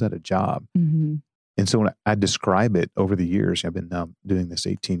that a job? Mm-hmm. And so when I describe it over the years, I've been now doing this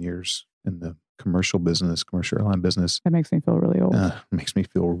 18 years in the commercial airline business. That makes me feel really old. It makes me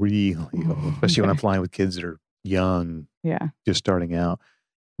feel really old, especially when I'm flying with kids that are young, just starting out.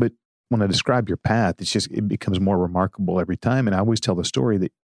 But when I describe your path, it becomes more remarkable every time. And I always tell the story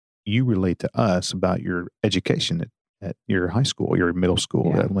that you relate to us about your education at your high school, your middle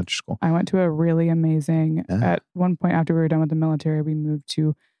school, elementary school. I went to a really amazing, at one point after we were done with the military, we moved to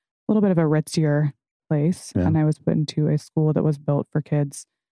a little bit of a ritzier place. Yeah. And I was put into a school that was built for kids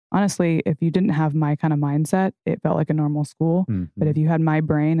honestly, if you didn't have my kind of mindset, it felt like a normal school. But if you had my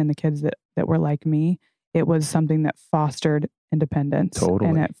brain and the kids that were like me, it was something that fostered independence. Totally.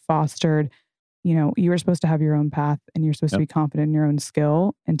 And it fostered, you were supposed to have your own path and you're supposed to be confident in your own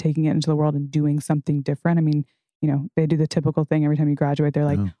skill and taking it into the world and doing something different. I mean, they do the typical thing every time you graduate. They're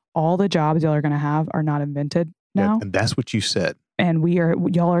like, all the jobs y'all are going to have are not invented now. And that's what you said. And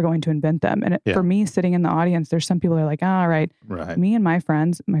y'all are going to invent them. And for me, sitting in the audience, there's some people that are like, all right. Me and my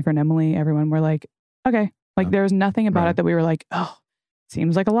friends, my friend Emily, everyone were like, okay. Like there was nothing about it that we were like, oh,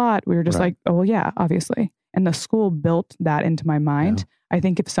 seems like a lot. We were just like, oh, well, yeah, obviously. And the school built that into my mind. Yeah. I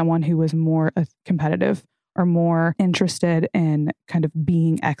think if someone who was more competitive or more interested in kind of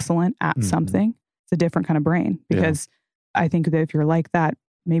being excellent at something, it's a different kind of brain. Because I think that if you're like that,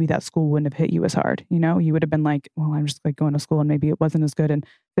 maybe that school wouldn't have hit you as hard. You would have been like, well, I'm just like going to school and maybe it wasn't as good in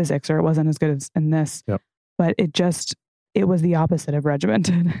physics or it wasn't as good as in this. Yep. But it was the opposite of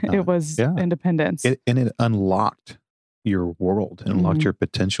regimented. It was independence. It unlocked your world and unlocked your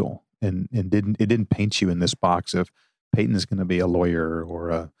potential and didn't paint you in this box of Peyton is going to be a lawyer or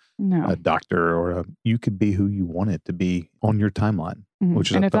a doctor or you could be who you wanted to be on your timeline. Which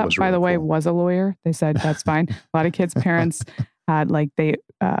is, and if that, by the way, was a lawyer, they said that's fine. A lot of kids' parents had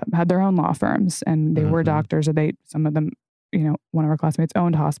had their own law firms and they were doctors or some of them, one of our classmates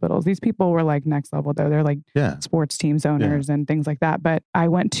owned hospitals. These people were like next level though. They're like sports teams owners and things like that. But I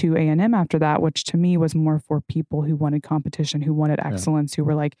went to A&M after that, which to me was more for people who wanted competition, who wanted excellence, who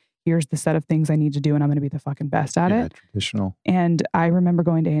were like, here's the set of things I need to do and I'm going to be the fucking best at it. Traditional. And I remember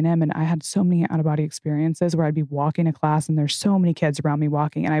going to A&M and I had so many out-of-body experiences where I'd be walking to class and there's so many kids around me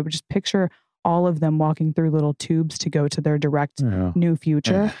walking and I would just picture all of them walking through little tubes to go to their direct new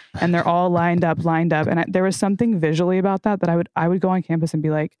future. And they're all lined up. And there was something visually about that I would go on campus and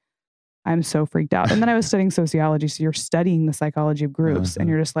be like, I'm so freaked out. And then I was studying sociology. So you're studying the psychology of groups and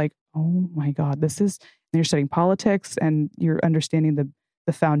you're just like, oh my God, and you're studying politics and you're understanding the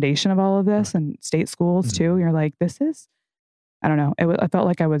foundation of all of this and state schools too. You're like, I don't know. I felt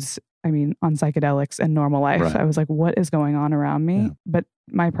like I was, on psychedelics and normal life. Right. I was like, what is going on around me? Yeah. But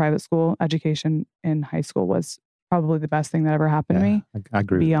my private school education in high school was probably the best thing that ever happened to me. I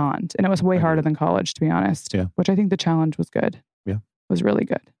agree. Beyond. And it was way harder than college, to be honest. Yeah. Which I think the challenge was good. Yeah. Was really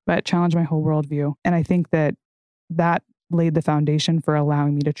good. But it challenged my whole worldview. And I think that laid the foundation for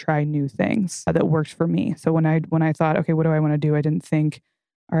allowing me to try new things that worked for me. So when I thought, okay, what do I want to do? I didn't think,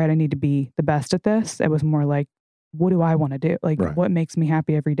 all right, I need to be the best at this. It was more like, what do I want to do? Like, what makes me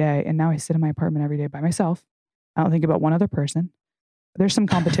happy every day? And now I sit in my apartment every day by myself. I don't think about one other person. There's some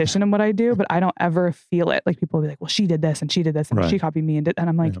competition in what I do, but I don't ever feel it. Like people will be like, well, she did this and she did this and she copied me. And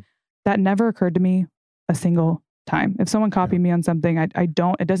I'm like, that never occurred to me a single time. If someone copied me on something, it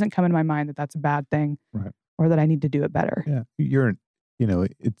doesn't come into my mind that that's a bad thing or that I need to do it better. Yeah.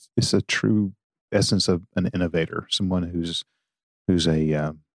 It's a true essence of an innovator, someone who's these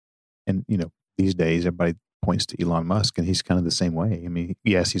days everybody points to Elon Musk and he's kind of the same way. I mean,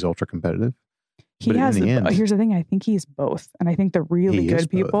 yes, he's ultra competitive. Here's the thing. I think he's both. And I think the really good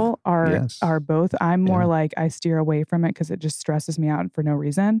people are both. I'm more like, I steer away from it because it just stresses me out for no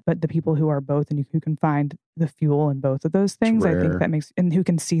reason. But the people who are both and who can find the fuel in both of those things, I think that makes, and who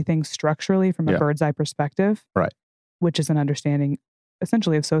can see things structurally from a bird's eye perspective, which is an understanding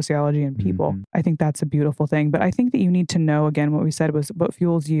essentially of sociology and people. I think that's a beautiful thing. But I think that you need to know, again, what we said was what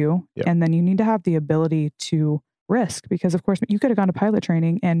fuels you. And then you need to have the ability to risk, because of course you could have gone to pilot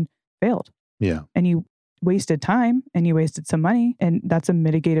training and failed. Yeah. And you wasted time and you wasted some money, and that's a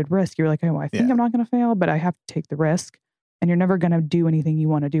mitigated risk. You're like, oh, I think I'm not going to fail, but I have to take the risk. And you're never going to do anything you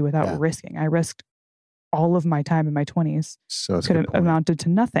want to do without risking. I risked all of my time in my 20s. So it could have amounted to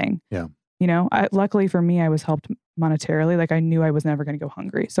nothing. Yeah. Luckily for me, I was helped monetarily. Like I knew I was never going to go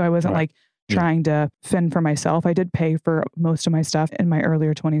hungry. So I wasn't like trying to fend for myself. I did pay for most of my stuff in my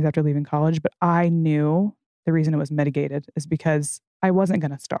earlier 20s after leaving college, but I knew the reason it was mitigated is because I wasn't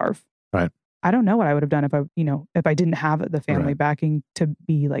going to starve. Right. I don't know what I would have done if I didn't have the family backing to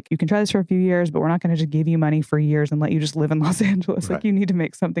be like, you can try this for a few years, but we're not going to just give you money for years and let you just live in Los Angeles. Like you need to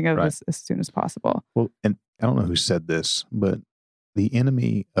make something of this as soon as possible. Well, and I don't know who said this, but the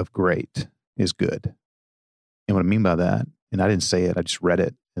enemy of great is good. And what I mean by that, and I didn't say it, I just read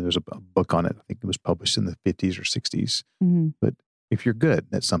it. And there's a book on it. I think it was published in the 50s or 60s. Mm-hmm. But if you're good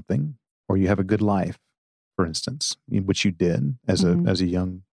at something, or you have a good life, for instance, which you did as a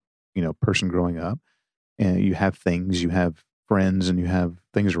young person growing up, and you have things, you have friends, and you have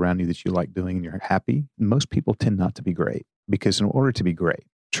things around you that you like doing, and you're happy. Most people tend not to be great, because in order to be great,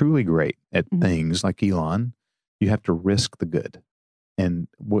 truly great at things like Elon, you have to risk the good. And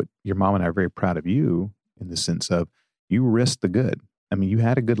what your mom and I are very proud of you in the sense of you risked the good. I mean, you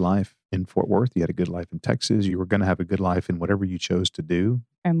had a good life in Fort Worth. You had a good life in Texas. You were going to have a good life in whatever you chose to do.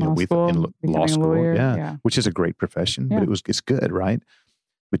 And law school, lawyer, yeah, which is a great profession, but it's good, right?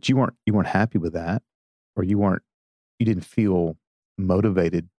 But you weren't happy with that, or you didn't feel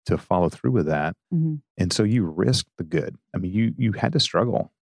motivated to follow through with that, and so you risked the good. I mean, you had to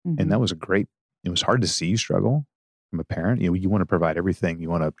struggle, and that was it was hard to see you struggle from a parent. You know, you want to provide everything. You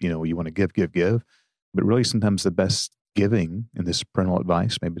want to give, but really sometimes the best giving, and this parental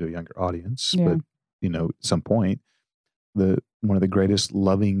advice, maybe to a younger audience, but at some point, one of the greatest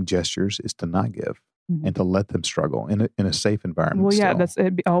loving gestures is to not give and to let them struggle in a safe environment. Well, yeah,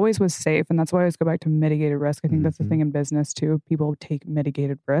 it always was safe. And that's why I always go back to mitigated risk. I think that's the thing in business too. People take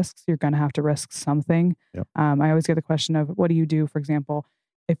mitigated risks. You're going to have to risk something. Yep. I always get the question of, what do you do? For example,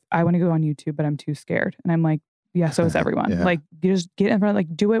 if I want to go on YouTube, but I'm too scared. And I'm like, yeah, so is everyone. Like, you just get in front,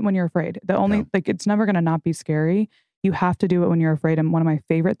 like, do it when you're afraid. It's never going to not be scary. You have to do it when you're afraid. And one of my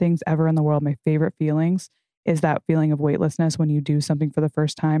favorite things ever in the world, my favorite feelings, is that feeling of weightlessness when you do something for the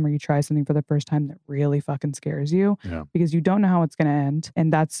first time, or you try something for the first time that really fucking scares you, because you don't know how it's going to end.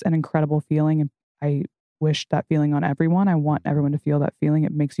 And that's an incredible feeling. And I wish that feeling on everyone. I want everyone to feel that feeling.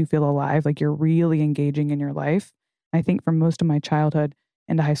 It makes you feel alive, like you're really engaging in your life. I think for most of my childhood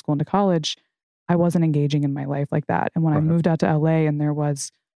into high school into college, I wasn't engaging in my life like that. And when I moved out to LA and there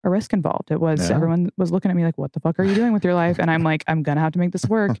was a risk involved, it was everyone was looking at me like, what the fuck are you doing with your life? And I'm like, I'm going to have to make this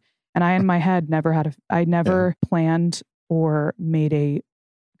work. And I, in my head, I never planned or made a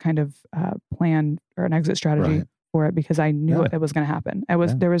kind of plan or an exit strategy for it, because I knew it was going to happen.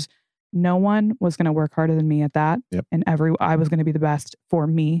 No one was going to work harder than me at that. Yep. And I was going to be the best for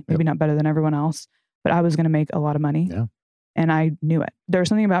me, maybe not better than everyone else, but I was going to make a lot of money. Yeah. And I knew it. There was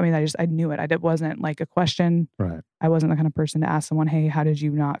something about me that I knew it. It wasn't like a question. Right. I wasn't the kind of person to ask someone, hey, how did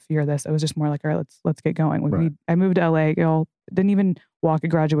you not fear this? It was just more like, all right, let's get going. I moved to LA, didn't even walk a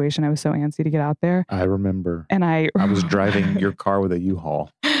graduation. I was so antsy to get out there. I remember. And I was driving your car with a U-Haul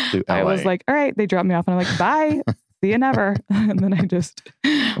to LA. I was like, all right, they dropped me off and I'm like, bye. See you never. And then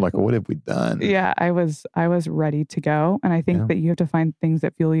I'm like, what have we done? Yeah, I was ready to go. And I think that you have to find things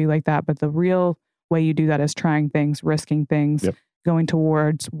that fuel you like that. But the real way you do that is trying things, risking things, going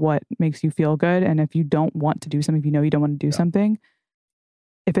towards what makes you feel good. And if you don't want to do something, if you know you don't want to do something,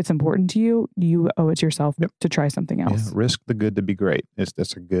 if it's important to you, you owe it to yourself to try something else. Yeah. Risk the good to be great.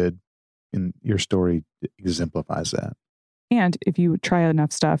 That's a good, and your story exemplifies that. And if you try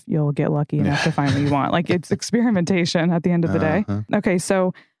enough stuff, you'll get lucky enough to find what you want. Like, it's experimentation at the end of the day. Okay.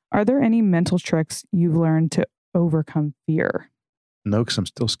 So are there any mental tricks you've learned to overcome fear? No, because I'm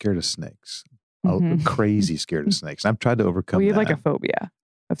still scared of snakes. Crazy scared of snakes. I've tried to overcome that. You have like a phobia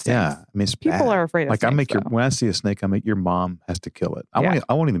of snakes. Yeah. I mean, it's people bad. Are afraid of snakes. When I see a snake, your mom has to kill it.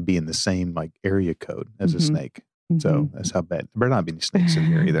 I won't even be in the same like area code as a snake. So that's how bad. There better not be any snakes in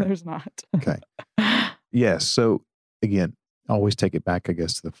here either. There's not. Okay. Yes. So again, always take it back, I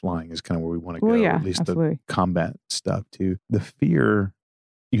guess, to the flying is kind of where we want to go. Yeah, at least the combat stuff too. The fear,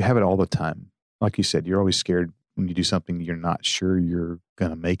 you have it all the time. Like you said, you're always scared when you do something you're not sure you're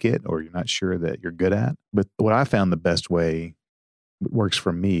going to make it, or you're not sure that you're good at. But what I found the best way that works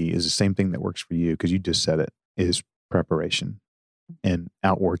for me is the same thing that works for you, because you just said it, is preparation and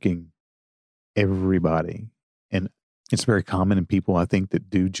outworking everybody. And it's very common in people, I think, that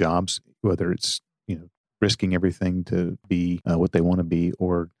do jobs, whether it's, risking everything to be what they want to be,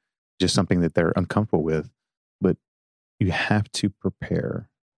 or just something that they're uncomfortable with. But you have to prepare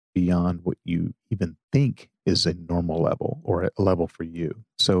beyond what you even think is a normal level or a level for you.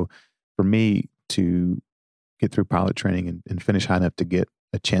 So for me to get through pilot training and finish high enough to get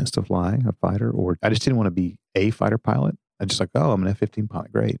a chance to fly a fighter, or I just didn't want to be a fighter pilot. I just like, oh, I'm an F-15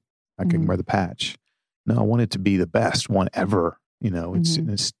 pilot. Great. I can wear the patch. No, I wanted to be the best one ever.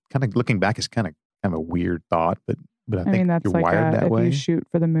 It's kind of, looking back, it's kind of a weird thought, but I think that's you're like wired that way. If you shoot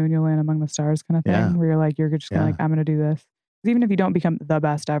for the moon, you'll land among the stars kind of thing, where you're just kind of like, I'm going to do this. Even if you don't become the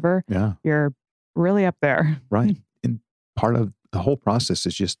best ever, you're really up there. Right. And part of the whole process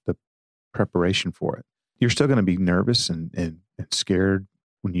is just the preparation for it. You're still going to be nervous and scared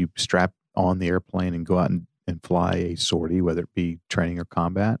when you strap on the airplane and go out and fly a sortie, whether it be training or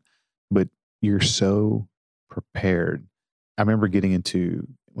combat, but you're so prepared. I remember getting into,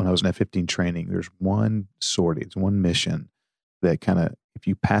 when I was in F-15 training, there's one sortie, it's one mission that kind of, if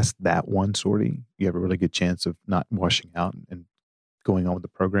you pass that one sortie, you have a really good chance of not washing out and going on with the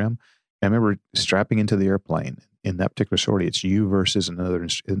program. And I remember strapping into the airplane in that particular sortie. It's you versus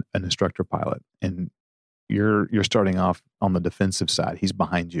an instructor pilot, and you're starting off on the defensive side. He's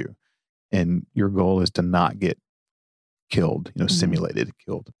behind you, and your goal is to not get killed, simulated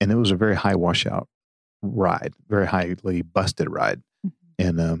killed. And it was a very high washout ride, very highly busted ride.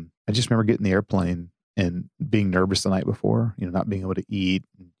 And I just remember getting in the airplane and being nervous the night before, not being able to eat,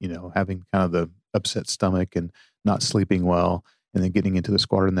 having kind of the upset stomach and not sleeping well, and then getting into the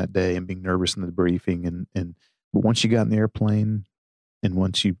squadron that day and being nervous in the briefing. But once you got in the airplane and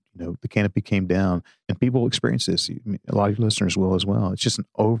once the canopy came down, and people experience this, a lot of your listeners will as well. It's just an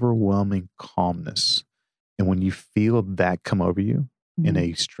overwhelming calmness. And when you feel that come over you in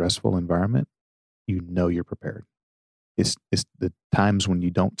a stressful environment, you're prepared. It's the times when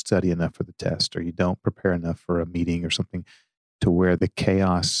you don't study enough for the test or you don't prepare enough for a meeting or something, to where the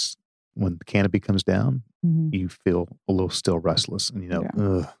chaos, when the canopy comes down, you feel a little still restless and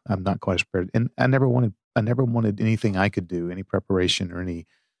ugh, I'm not quite as prepared. And I never wanted anything I could do, any preparation or any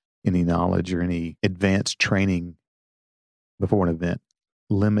knowledge or any advanced training before an event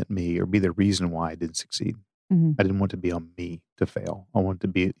limit me or be the reason why I didn't succeed. I didn't want to be on me to fail. I wanted to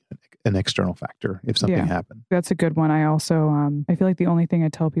be an external factor if something happened. That's a good one. I also, I feel like the only thing I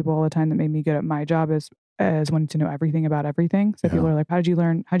tell people all the time that made me good at my job is wanting to know everything about everything. So people are like, how did you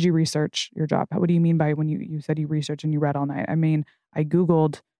learn? How did you research your job? What do you mean by when you said you researched and you read all night? I mean, I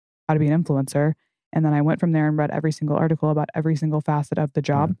Googled how to be an influencer. And then I went from there and read every single article about every single facet of the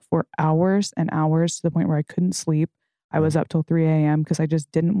job for hours and hours, to the point where I couldn't sleep. I was up till 3 a.m. because I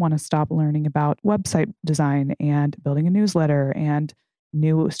just didn't want to stop learning about website design and building a newsletter and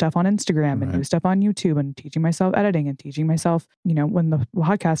new stuff on Instagram and new stuff on YouTube, and teaching myself editing and teaching myself, when the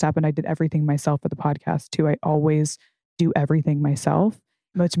podcast happened, I did everything myself for the podcast too. I always do everything myself,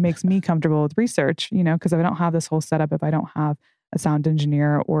 which makes me comfortable with research, because if I don't have this whole setup, if I don't have a sound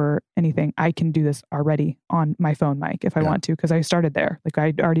engineer or anything, I can do this already on my phone mic if I want to, because I started there. Like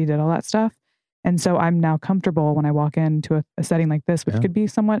I already did all that stuff. And so I'm now comfortable when I walk into a setting like this, which could be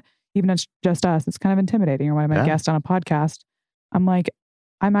somewhat, even it's just us, it's kind of intimidating. Or when I'm a guest on a podcast, I'm like,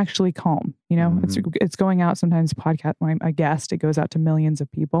 I'm actually calm. It's going out sometimes podcast when I'm a guest, it goes out to millions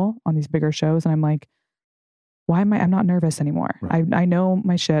of people on these bigger shows. And I'm like, I'm not nervous anymore. Right. I know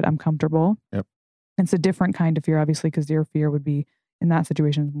my shit. I'm comfortable. Yep. It's a different kind of fear, obviously, because your fear would be in that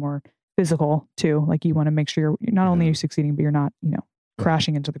situation more physical too. Like you want to make sure you're not only are you succeeding, but you're not,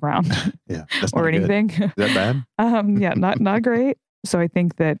 crashing into the ground or anything. Is that bad? Not great. So I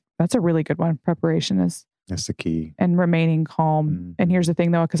think that's a really good one. Preparation that's the key, and remaining calm. And here's the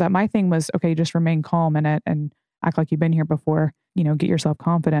thing though, because my thing was, okay, just remain calm in it and act like you've been here before, get yourself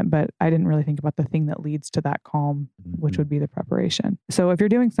confident. But I didn't really think about the thing that leads to that calm, which would be the preparation. So if you're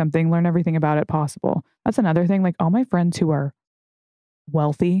doing something, learn everything about it possible. That's another thing. Like all my friends who are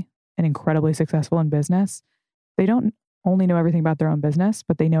wealthy and incredibly successful in business, they don't only know everything about their own business,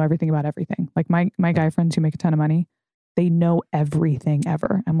 but they know everything about everything. Like my guy friends who make a ton of money, they know everything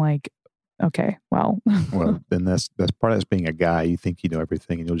ever. I'm like, okay, well, then that's part of us being a guy. You think you know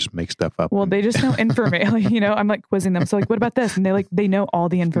everything and you'll just make stuff up. Well, they just know information. I'm like quizzing them. So like, what about this? And they know all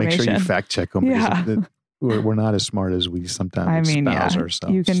the information. Make sure you fact check them. Yeah. We're not as smart as we sometimes espouse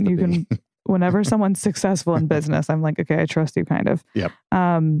ourselves. You can, whenever someone's successful in business, I'm like, okay, I trust you kind of. Yep.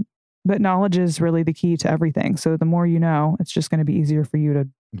 But knowledge is really the key to everything. So the more you know, it's just going to be easier for you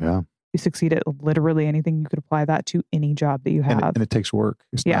to succeed at literally anything. You could apply that to any job that you have. And it takes work.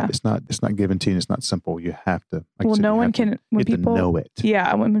 It's not given to you. It's not simple. You have to. No one can, when people know it.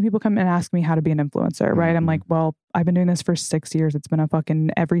 Yeah. When people come and ask me how to be an influencer, right? I'm like, well, I've been doing this for 6 years. It's been a fucking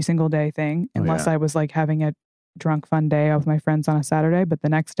every single day thing. Unless I was like having a drunk fun day out with my friends on a Saturday. But the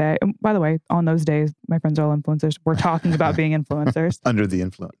next day, and by the way, on those days, my friends are all influencers. We're talking about being influencers. Under the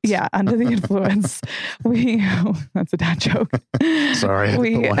influence. Yeah, under the influence. That's a dad joke. Sorry.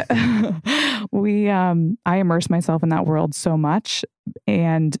 I immersed myself in that world so much,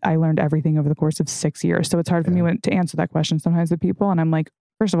 and I learned everything over the course of 6 years. So it's hard for me to answer that question sometimes with people. And I'm like,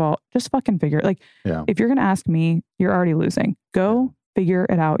 first of all, just fucking figure it. Like, if you're going to ask me, you're already losing. Go figure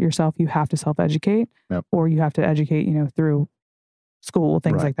it out yourself. You have to self-educate, or you have to educate, through school,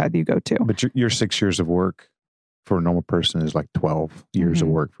 things like that you go to. But your 6 years of work for a normal person is like 12 years of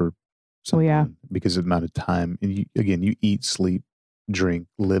work for someone. Well, because of the amount of time. And you eat, sleep, drink,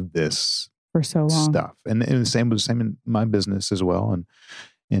 live this for so long stuff. And the same in my business as well.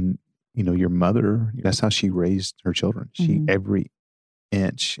 And your mother, that's how she raised her children. She, every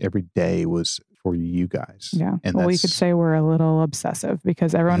inch, every day was for you guys. Yeah. And we could say we're a little obsessive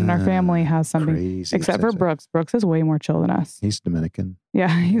because everyone in our family has something, except for Brooks. Brooks is way more chill than us. He's Dominican. Yeah.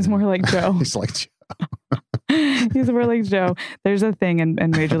 He's more like Joe. He's like Joe. He's more like Joe. There's a thing in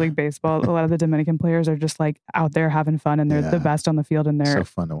Major League Baseball. A lot of the Dominican players are just like out there having fun, and they're the best on the field, and they're so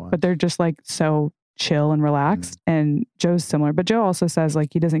fun to watch. But they're just like so chill and relaxed. And Joe's similar. But Joe also says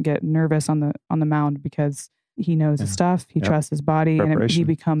like he doesn't get nervous on the mound because he knows his stuff. He trusts his body, and he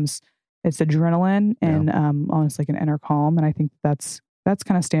becomes, it's adrenaline and almost like an inner calm. And I think that's That's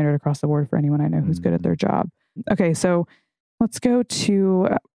kind of standard across the board for anyone I know who's good at their job. Okay, so let's go to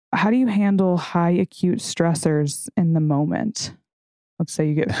how do you handle high acute stressors in the moment? Let's say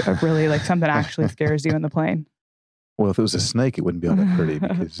you get a really like something actually scares you in the plane. Well, if it was a snake, it wouldn't be all that pretty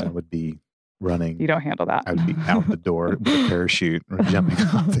because I would be running. You don't handle that. I would be out the door with a parachute or jumping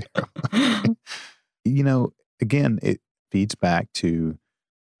off there. Again, it feeds back to,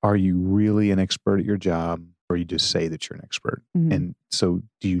 are you really an expert at your job, or you just say that you're an expert? Mm-hmm. And so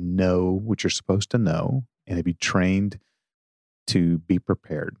do you know what you're supposed to know? And have you trained to be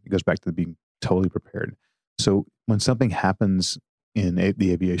prepared? It goes back to being totally prepared. So when something happens in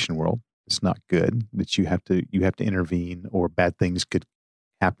the aviation world, it's not good, that you have to intervene, or bad things could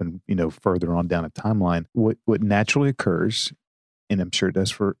happen, further on down a timeline. What naturally occurs, and I'm sure it does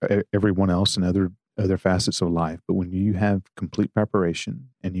for everyone else in other facets of life, but when you have complete preparation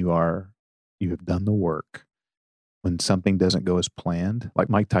and you have done the work, when something doesn't go as planned, like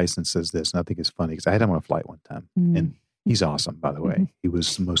Mike Tyson says this, and I think it's funny because I had him on a flight one time, and he's awesome, by the way. Mm-hmm. He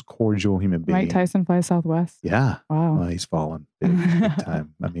was the most cordial human being. Mike Tyson flies Southwest? Yeah. Wow. Well, he's fallen big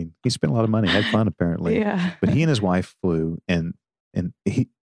time. I mean, he spent a lot of money, had fun apparently. Yeah. But he and his wife flew, and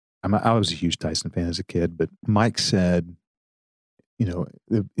I was a huge Tyson fan as a kid, but Mike said,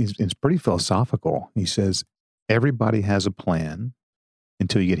 it's pretty philosophical. He says, everybody has a plan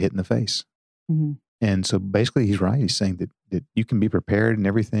until you get hit in the face. Mm-hmm. And so basically he's right. He's saying that you can be prepared and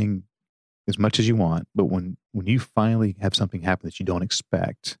everything as much as you want, but when you finally have something happen that you don't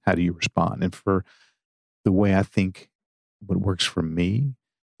expect, how do you respond? And for the way I think what works for me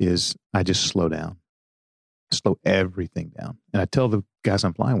is I just slow down, slow everything down. And I tell the guys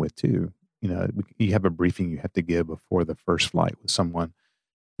I'm flying with too, you have a briefing you have to give before the first flight with someone.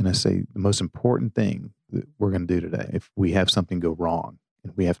 And I say, the most important thing that we're going to do today, if we have something go wrong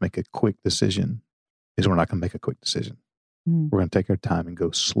and we have to make a quick decision, is we're not going to make a quick decision. Mm. We're going to take our time and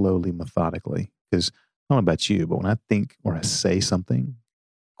go slowly, methodically. Because I don't know about you, but when I think or I say something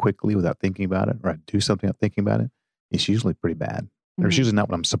quickly without thinking about it, or I do something without thinking about it, it's usually pretty bad. Mm-hmm. Or it's usually not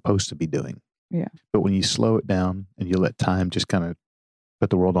what I'm supposed to be doing. Yeah. But when you slow it down and you let time just kind of put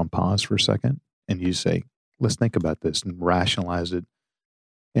the world on pause for a second, and you say, let's think about this and rationalize it.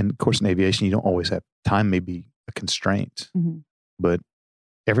 And of course, in aviation, you don't always have time, may be a constraint, but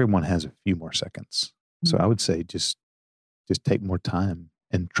everyone has a few more seconds. So I would say just take more time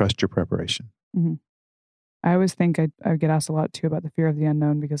and trust your preparation. Mm-hmm. I always think I get asked a lot too about the fear of the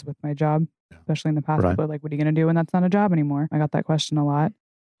unknown, because with my job, especially in the past, people are like, what are you going to do when that's not a job anymore? I got that question a lot.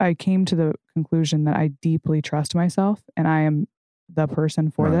 I came to the conclusion that I deeply trust myself, and I am the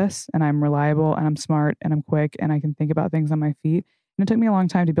person for this, and I'm reliable, and I'm smart, and I'm quick, and I can think about things on my feet. And it took me a long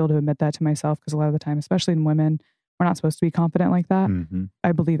time to be able to admit that to myself, because a lot of the time, especially in women, we're not supposed to be confident like that. Mm-hmm.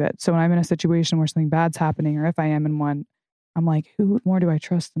 I believe it. So when I'm in a situation where something bad's happening, or if I am in one, I'm like, who more do I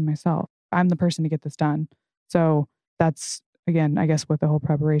trust than myself? I'm the person to get this done. So that's, again, I guess with the whole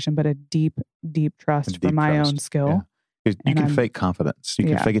preparation, but a deep, deep trust for my own skill. Yeah. You can fake confidence. You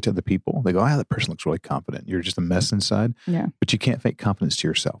can fake it to other people. They go, that person looks really confident. You're just a mess inside. Yeah. But you can't fake confidence to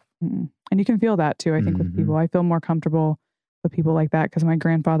yourself. Mm-mm. And you can feel that too, I think, with people. I feel more comfortable with people like that because my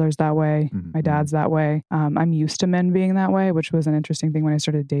grandfather's that way. My dad's that way. I'm used to men being that way, which was an interesting thing when I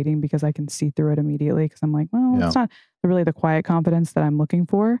started dating, because I can see through it immediately, because I'm like, well, it's not really the quiet confidence that I'm looking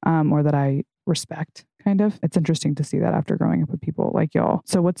for, or that I respect, kind of. It's interesting to see that after growing up with people like y'all.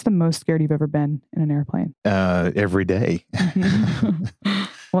 So what's the most scared you've ever been in an airplane? Every day.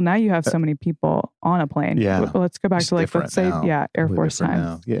 Well, now you have so many people on a plane. Yeah. Let's go back to let's say, Air Force times.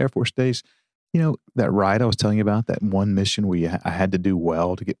 Now. Yeah, Air Force days. That ride I was telling you about, that one mission where I had to do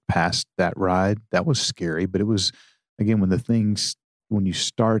well to get past that ride, that was scary. But it was, again, when you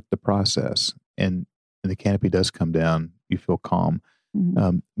start the process and the canopy does come down, you feel calm.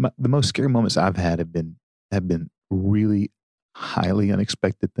 Mm-hmm. The most scary moments I've had have been really highly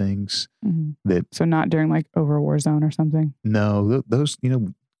unexpected things. Mm-hmm. So not during like over a war zone or something? No, those,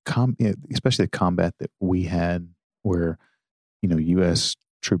 especially the combat that we had where, U.S.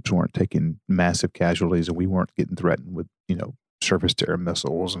 troops weren't taking massive casualties and we weren't getting threatened with, surface to air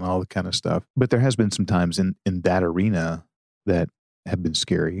missiles and all the kind of stuff. But there has been some times in that arena that have been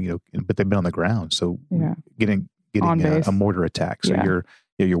scary, but they've been on the ground. So getting a mortar attack. So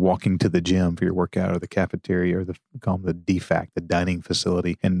you're walking to the gym for your workout, or the cafeteria, or call them the DFAC, the dining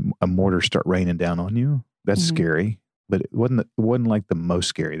facility, and a mortar start raining down on you. That's scary, but it wasn't like the most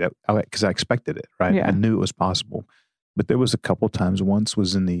scary, because I expected it, right? Yeah. I knew it was possible. But there was a couple times. Once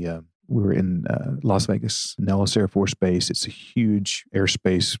was we were in Las Vegas, Nellis Air Force Base. It's a huge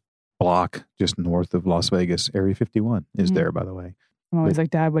airspace block just north of Las Vegas. Area 51 is there, by the way. I'm always like,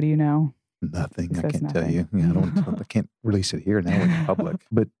 Dad, what do you know? Nothing. It I says can't tell nothing. you. I can't release it here now in public.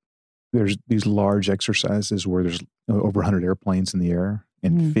 But there's these large exercises where there's over 100 airplanes in the air,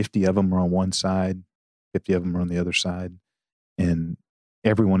 and 50 of them are on one side, 50 of them are on the other side, and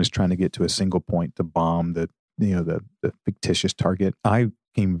everyone is trying to get to a single point to bomb the fictitious target. I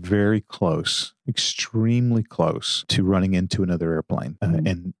came very close, extremely close to running into another airplane,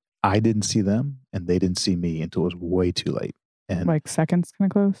 and I didn't see them, and they didn't see me until it was way too late. And Like seconds kind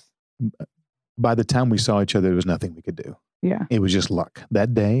of close? by the time we saw each other, there was nothing we could do. Yeah. It was just luck.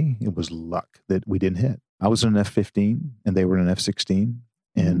 That day, it was luck that we didn't hit. I was in an F-15 and they were in an F-16,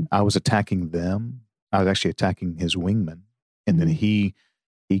 and I was attacking them. I was actually attacking his wingman. And then he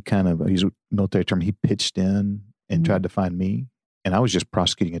he's a military term, he pitched in and tried to find me. And I was just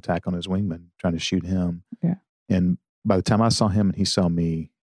prosecuting attack on his wingman, trying to shoot him. Yeah. And by the time I saw him and he saw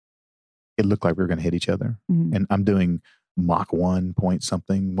me, it looked like we were going to hit each other. And I'm doing Mach 1 point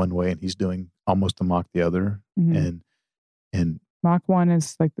something one way, and he's doing almost a Mach the other. And Mach 1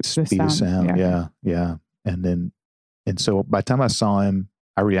 is like the speed of sound. Yeah. And so by the time I saw him,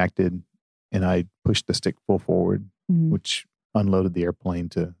 I reacted and I pushed the stick full forward, which unloaded the airplane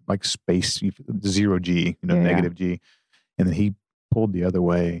to like space, 0 G, negative G. And then he pulled the other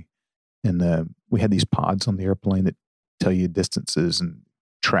way. And we had these pods on the airplane that tell you distances and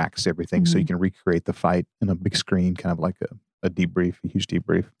tracks everything, so you can recreate the fight in a big screen, kind of like a debrief, a huge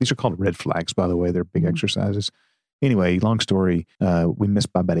debrief. These are called red flags, by the way. They're big exercises. Anyway, long story, we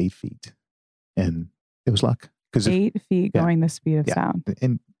missed by about 8 feet. And it was luck. 8 feet going the speed of sound.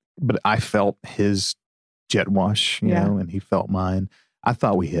 But I felt his jet wash, you know, and he felt mine. I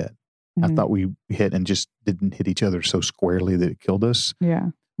thought we hit. I thought we hit and just didn't hit each other so squarely that it killed us. Yeah.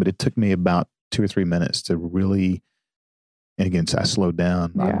 But it took me about 2 or 3 minutes to really, and again, so I slowed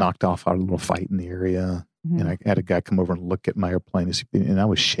down. I knocked off our little fight in the area. And I had a guy come over and look at my airplane, and I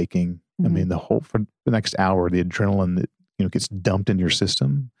was shaking. I mean, for the next hour, the adrenaline that gets dumped in your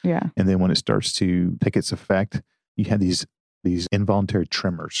system. Yeah. And then when it starts to take its effect, you have these involuntary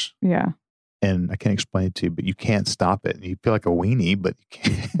tremors. Yeah. And I can't explain it to you, but you can't stop it. And you feel like a weenie, but you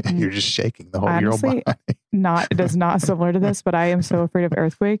can't, you're just shaking the whole your whole body. It is not similar to this, but I am so afraid of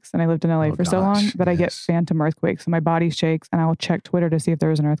earthquakes. And I lived in LA for so long that I get phantom earthquakes. And my body shakes, and I will check Twitter to see if there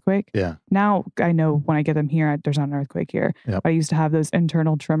was an earthquake. Yeah. Now I know when I get them here, there's not an earthquake here. Yep. I used to have those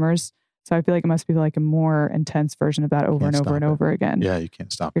internal tremors. So I feel like it must be like a more intense version of that over and over and over again. Yeah, you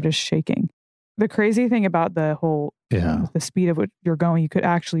can't stop You're just shaking. The crazy thing about the whole, the speed of what you're going, you could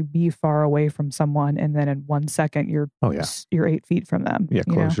actually be far away from someone, and then in 1 second, you're 8 feet from them. Yeah,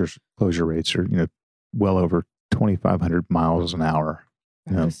 closure rates are well over 2,500 miles an hour.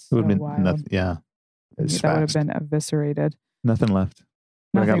 That is so wild. Nothing, that would have been eviscerated. Nothing left.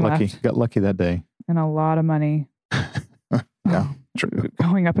 I got lucky. Got lucky that day, and a lot of money. True.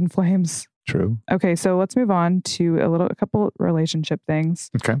 Going up in flames. True. Okay, so let's move on to a couple relationship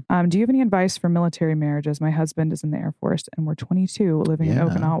things. Okay. Do you have any advice for military marriages? My husband is in the Air Force, and we're 22, living in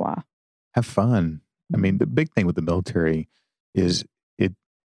Okinawa. Have fun. I mean, the big thing with the military is it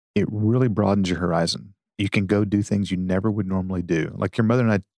really broadens your horizon. You can go do things you never would normally do. Like your mother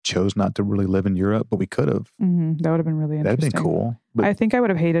and I chose not to really live in Europe, but we could have. That would have been really interesting. That'd been cool. But I think I would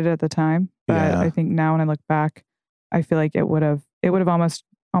have hated it at the time, but I think now when I look back, I feel like it would have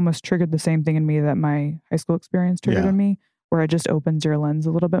almost triggered the same thing in me that my high school experience triggered in me, where it just opens your lens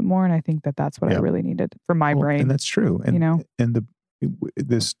a little bit more. And I think that's what I really needed for my brain. And that's true. And, and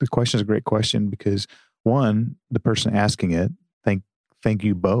the question is a great question because one, the person asking it, thank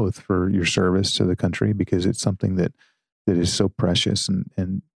you both for your service to the country, because it's something that is so precious and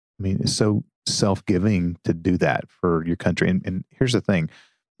I mean, it's so self-giving to do that for your country. And here's the thing,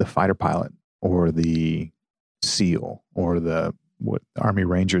 the fighter pilot or the SEAL or the Army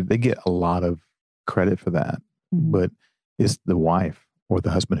Ranger, they get a lot of credit for that, but it's the wife or the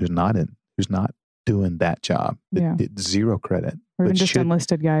husband who's not doing that job. It's zero credit. Or even just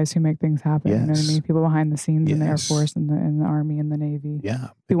enlisted guys who make things happen. You know what I mean? People behind the scenes in the Air Force and the Army and the Navy. Yeah.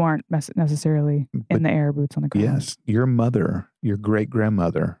 Who aren't necessarily in the air, boots on the ground. Yes. Your mother, your great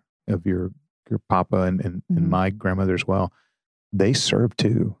grandmother of your papa and my grandmother as well, they serve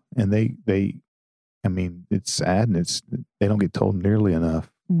too. And they I mean, it's sad, and they don't get told nearly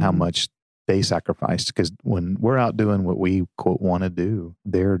enough how much they sacrificed, because when we're out doing what we quote want to do,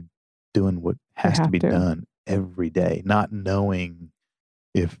 they're doing what has to be done every day, not knowing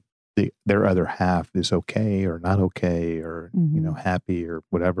if their other half is okay or not okay or happy or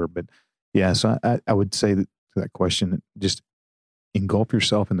whatever. But so I would say that to that question, just engulf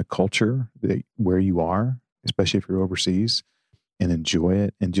yourself in the culture where you are, especially if you're overseas, and enjoy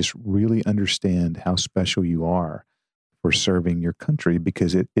it, and just really understand how special you are for serving your country,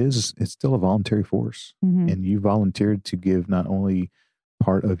 because it's still a voluntary force. And you volunteered to give not only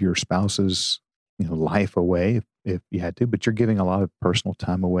part of your spouse's, life away if you had to, but you're giving a lot of personal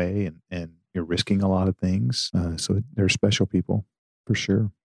time away, and you're risking a lot of things. So they're special people for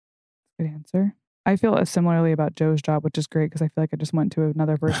sure. Good answer. I feel similarly about Joe's job, which is great because I feel like I just went to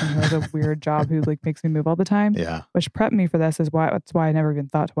another person who has a weird job who like makes me move all the time. Yeah. Which prepped me for this that's why I never even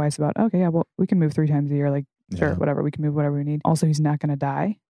thought twice about, okay, yeah, well, we can move 3 times a year. Like, sure, whatever. We can move whatever we need. Also, he's not going to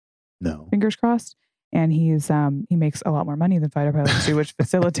die. No. Fingers crossed. And he makes a lot more money than fighter pilots do, which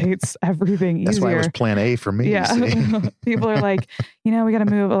facilitates everything easier. That's why it was plan A for me. Yeah. People are like, we got to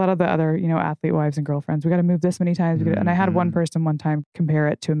move a lot of the other, athlete wives and girlfriends. We got to move this many times. And I had one person one time compare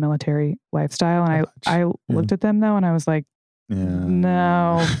it to a military lifestyle. And I looked at them though, and I was like,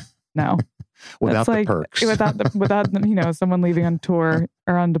 no. Without the perks. without someone leaving on tour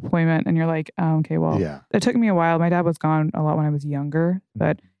or on deployment. And you're like, oh, okay, well, it took me a while. My dad was gone a lot when I was younger,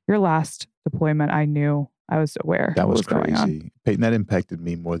 but your last deployment, I knew, I was aware that of what was going on. crazy. Peyton, that impacted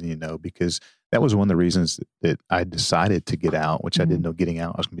me more than you know, because that was one of the reasons that I decided to get out, which I didn't know getting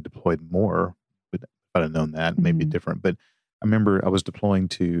out I was going to be deployed more. But if I'd have known that, maybe different. But I remember I was deploying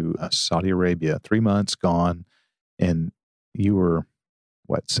to Saudi Arabia, 3 months gone, and you were,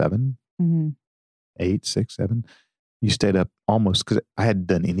 what, 7? 8, 6, 7? You stayed up almost, because I hadn't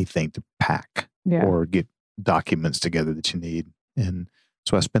done anything to pack or get documents together that you need. And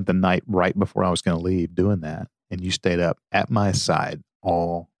so I spent the night right before I was going to leave doing that. And you stayed up at my side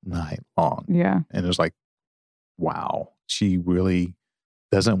all night long. Yeah. And it was like, wow, she really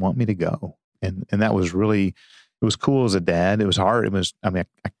doesn't want me to go. And that was really, it was cool as a dad. It was hard. It was, I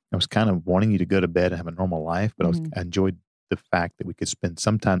was kind of wanting you to go to bed and have a normal life, but I enjoyed the fact that we could spend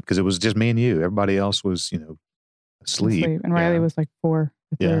some time, because it was just me and you. Everybody else was, asleep. And Riley was like 3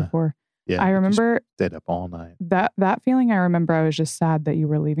 or 4. Yeah, I remember stayed up all night. That feeling. I remember I was just sad that you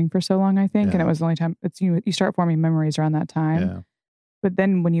were leaving for so long, I think. And it was the only time you start forming memories around that time. Yeah. But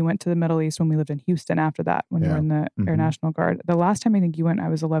then when you went to the Middle East, when we lived in Houston after that, when you were in the Air National Guard, the last time I think you went, I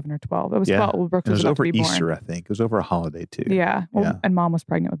was 11 or 12. It was 12. Well, Brooks was over Easter, I think. It was over a holiday too. Yeah. Well, and Mom was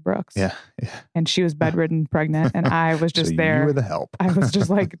pregnant with Brooks. Yeah. And she was bedridden, pregnant. And I was just there. You were the help. I was just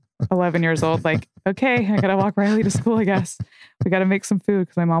like 11 years old. Like, okay, I got to walk Riley to school, I guess. We got to make some food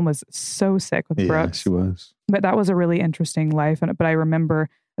because my mom was so sick with Brooks. She was. But that was a really interesting life. But I remember,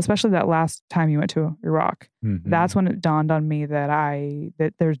 especially that last time you went to Iraq, that's when it dawned on me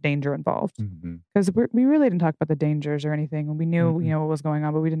that there's danger involved. Because we really didn't talk about the dangers or anything. And we knew, what was going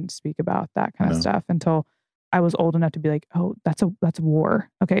on, but we didn't speak about that kind of stuff until I was old enough to be like, oh, that's war.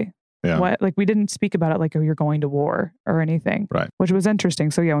 Okay. Yeah. What? Like, we didn't speak about it like, oh, you're going to war or anything. Right. Which was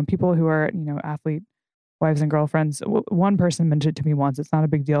interesting. So yeah, when people who are, athlete wives and girlfriends, one person mentioned it to me once. It's not a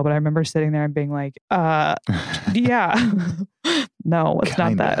big deal, but I remember sitting there and being like, yeah, no, it's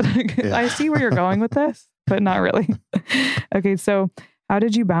not that. I see where you're going with this, but not really. Okay. So how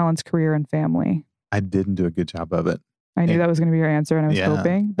did you balance career and family? I didn't do a good job of it. I knew that was going to be your answer, and I was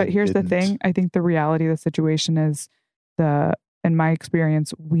hoping. But here's the thing. I think the reality of the situation is in my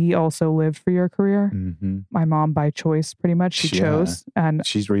experience, we also lived for your career. My mom, by choice, pretty much, she chose. And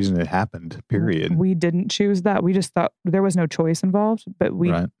she's the reason it happened, period. We didn't choose that. We just thought there was no choice involved, but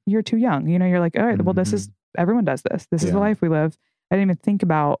you're too young. You're like, all right, well, this is, everyone does this. This is the life we live. I didn't even think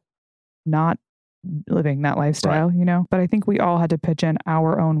about not living that lifestyle, but I think we all had to pitch in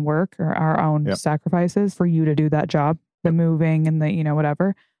our own work or our own sacrifices for you to do that job, the moving and the,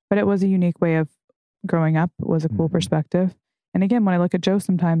 whatever. But it was a unique way of growing up. It was a cool perspective. And again, when I look at Joe,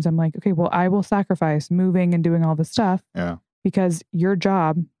 sometimes I'm like, okay, well, I will sacrifice moving and doing all this stuff because your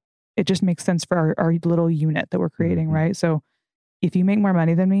job, it just makes sense for our little unit that we're creating, right? So if you make more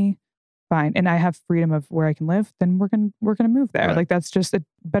money than me, fine. And I have freedom of where I can live, then we're going to move there. Right. Like, that's just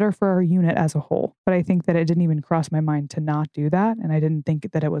better for our unit as a whole. But I think that it didn't even cross my mind to not do that. And I didn't think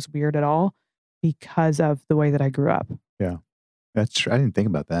that it was weird at all because of the way that I grew up. Yeah. That's true. I didn't think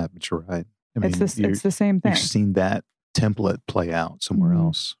about that, but you're right. I mean, it's the same thing. You've seen that template play out somewhere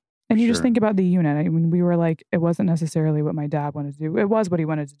else. And you just think about the unit. I mean, we were like, it wasn't necessarily what my dad wanted to do. It was what he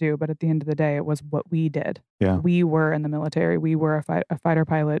wanted to do. But at the end of the day, it was what we did. Yeah. We were in the military. We were a fighter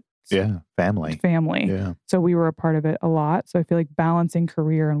pilot. Yeah. Family. Yeah. So we were a part of it a lot. So I feel like balancing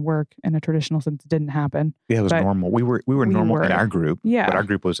career and work in a traditional sense didn't happen. Yeah, it was normal. We were normal in our group. Yeah. But our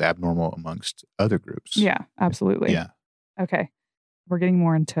group was abnormal amongst other groups. Yeah, absolutely. Yeah. Okay. We're getting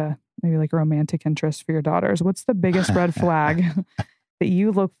more into maybe like romantic interest for your daughters. What's the biggest red flag that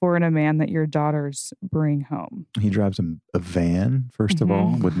you look for in a man that your daughters bring home? He drives a van, first of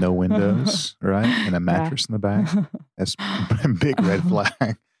all, with no windows, right? And a mattress in the back. That's a big red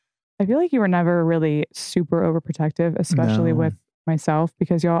flag. I feel like you were never really super overprotective, especially with myself,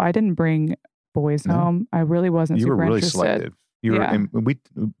 because y'all, I didn't bring boys home. I really wasn't You super were really interested. selective. You were, and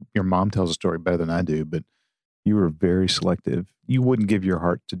your mom tells a story better than I do, but you were very selective. You wouldn't give your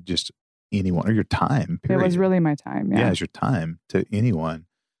heart to just anyone, or your time, period. It was really my time. Yeah, it's your time to anyone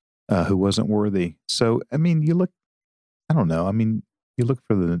who wasn't worthy. So, I mean, you look, I don't know. I mean, you look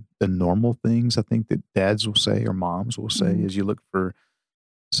for the normal things, I think, that dads will say or moms will say, is you look for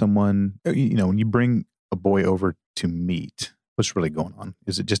someone, you know, when you bring a boy over to meet, what's really going on?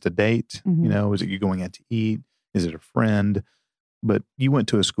 Is it just a date? You know, is it you going out to eat? Is it a friend? But you went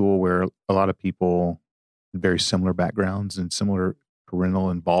to a school where a lot of people had very similar backgrounds and similar parental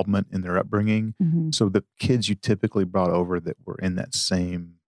involvement in their upbringing. So the kids you typically brought over that were in that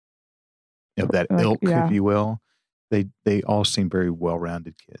same, you know, that ilk, if you will, they all seem very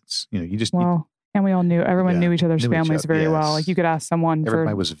well-rounded kids. You know, you just... and we all knew, everyone knew each other's families very well. Like you could ask someone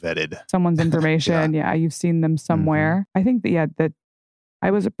Everybody was vetted. Someone's information. You've seen them somewhere. I think that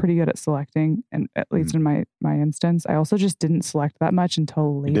I was pretty good at selecting, and at least in my instance, I also just didn't select that much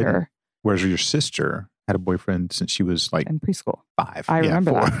until later. Whereas your sister had a boyfriend since she was like in preschool, 5. I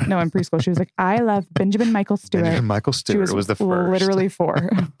remember 4. that. No, in preschool, she was like, "I love Benjamin Michael Stewart." Benjamin Michael Stewart was the first. Literally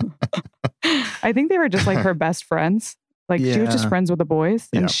 4. I think they were just like her best friends. Like she was just friends with the boys,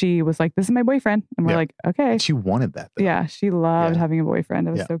 and she was like, "This is my boyfriend," and we're like, "Okay." She wanted that, though. Yeah, she loved having a boyfriend.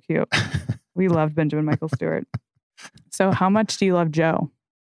 It was so cute. We loved Benjamin Michael Stewart. So, how much do you love Joe?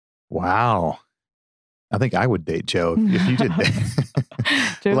 Wow, I think I would date Joe if you did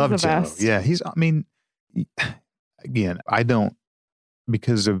date. Love Joe. Best. Yeah, he's. I mean, again, I don't,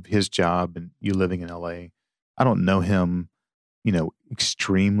 because of his job and you living in LA. I don't know him, you know,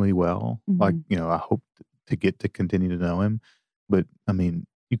 extremely well. Like, you know, I hope to get to continue to know him. But I mean,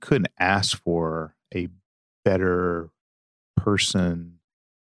 you couldn't ask for a better person,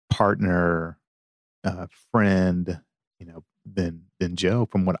 partner, friend, you know, than Joe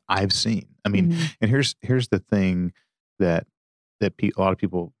from what I've seen. I mean, and here's the thing that a lot of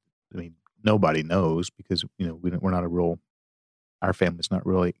people, I mean, nobody knows, because, you know, we're not our family's not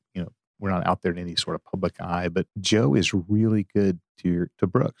really, you know, we're not out there in any sort of public eye, but Joe is really good to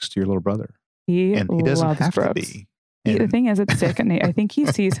Brooks, to your little brother. He doesn't have Brooks. To be. The thing is, it's sick. And I think he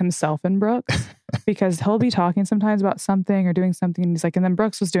sees himself in Brooks, because he'll be talking sometimes about something or doing something. And he's like, and then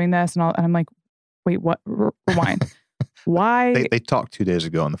Brooks was doing this and I'm like, wait, what? Rewind. Why? They talked 2 days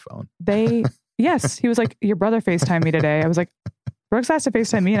ago on the phone. Yes. He was like, your brother FaceTimed me today. I was like, Brooks has to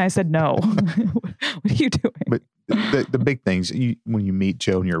FaceTime me. And I said, no. What are you doing? But the big things, when you meet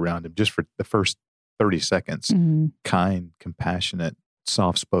Joe and you're around him, just for the first 30 seconds, kind, compassionate,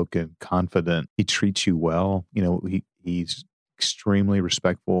 soft-spoken, confident. He treats you well. You know, he's extremely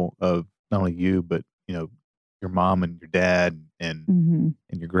respectful of not only you, but, you know, your mom and your dad and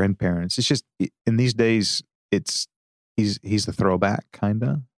your grandparents. It's just, in these days, he's the throwback, kind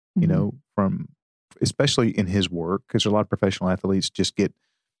of, you know, from, especially in his work, because a lot of professional athletes just get,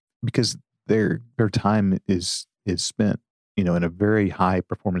 because their time is spent, you know, in a very high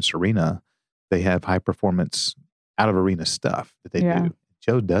performance arena. They have high performance out of arena stuff that they do.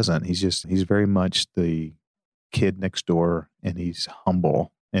 Joe doesn't. He's very much the kid next door, and he's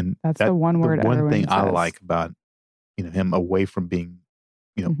humble. And that's the one word. The one thing I like about, you know, him away from being,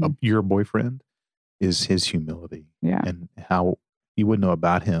 you know, your boyfriend, is his humility. Yeah. And how you wouldn't know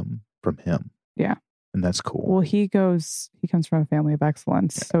about him from him. Yeah. And that's cool. Well, he comes from a family of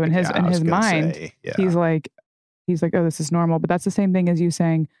excellence. So in his mind, he's like, oh, this is normal. But that's the same thing as you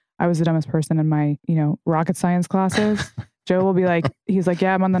saying, I was the dumbest person in my, you know, rocket science classes. Joe will be like, he's like,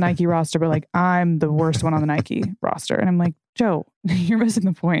 yeah, I'm on the Nike roster, but like, I'm the worst one on the Nike roster. And I'm like, Joe, you're missing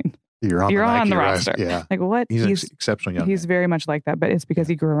the point. You're on the roster. Yeah. Like what? He's exceptionally young. He's very much like that, but it's because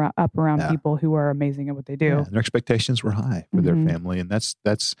he grew up around people who are amazing at what they do. Yeah. And their expectations were high for their family. And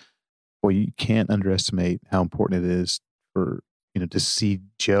that's, well, you can't underestimate how important it is for, you know, to see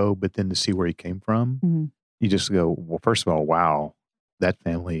Joe, but then to see where he came from. You just go, well, first of all, wow, that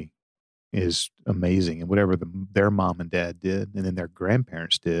family is amazing. And whatever their mom and dad did, and then their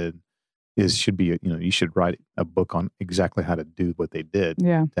grandparents did, should be, you know, you should write a book on exactly how to do what they did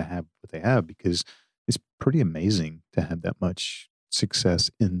to have what they have, because it's pretty amazing to have that much success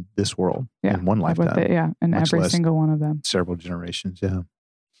in this world in one lifetime. And every single one of them. Several generations. Yeah.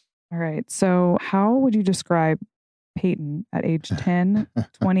 All right. So how would you describe Peyton at age 10,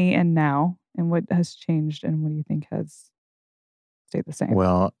 20, and now? And what has changed, and what do you think has stayed the same?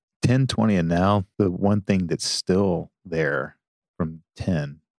 Well, 10, 20, and now, the one thing that's still there from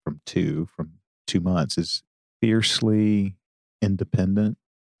 2 months is fiercely independent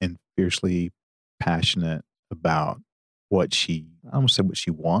and fiercely passionate about what I almost say what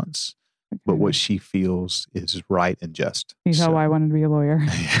she wants, but what she feels is right and just. You know why I wanted to be a lawyer.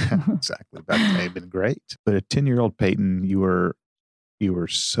 Yeah, exactly. That may have been great. But at 10-year-old Peyton, you were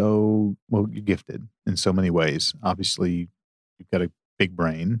so, well, you're gifted in so many ways. Obviously, you've got a big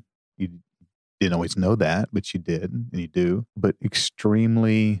brain. You didn't always know that, but you did, and you do. But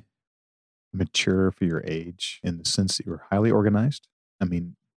extremely mature for your age in the sense that you were highly organized. I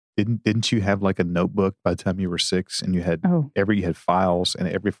mean, didn't you have like a notebook by the time you were 6, and you had you had files, and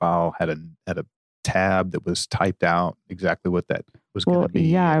every file had a tab that was typed out exactly what that was going to be?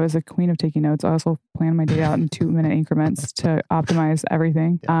 Yeah, I was a queen of taking notes. I also planned my day out in 2-minute increments to optimize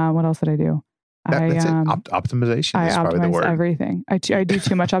everything. Yeah. What else did I do? That's it. Optimization is probably the word. I optimize everything. I do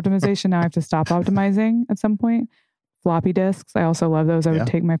too much optimization. Now I have to stop optimizing at some point. Floppy disks. I also love those. I would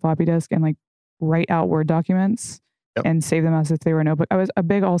take my floppy disk and like write out Word documents and save them as if they were a notebook. I was a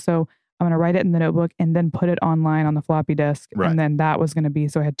big also, I'm going to write it in the notebook and then put it online on the floppy disk. Right. And then that was going to be,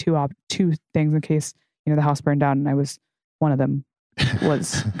 so I had two things in case, the house burned down and one of them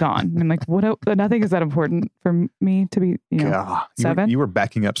was gone. And I'm like, nothing is that important for me to be, 7. You were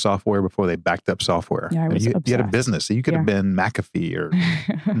backing up software before they backed up software. Yeah, I was you had a business. So you could have been McAfee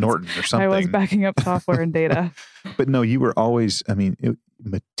or Norton or something. I was backing up software and data. But no, you were always,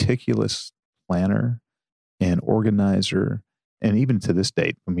 meticulous planner and organizer. And even to this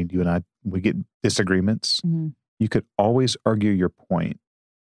date, you and I, we get disagreements. Mm-hmm. You could always argue your point.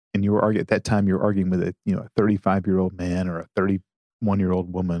 And you were arguing, at that time, you were arguing with a 35-year-old man or a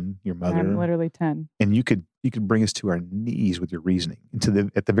 31-year-old woman, your mother. I'm literally 10. And you could bring us to our knees with your reasoning.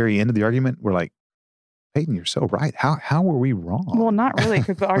 And at the very end of the argument, we're like, Peyton, you're so right. How were we wrong? Well, not really,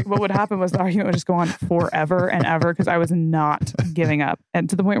 because what would happen was the argument would just go on forever and ever because I was not giving up. And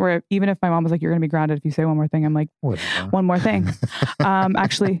to the point where even if my mom was like, you're going to be grounded if you say one more thing, I'm like, one more thing.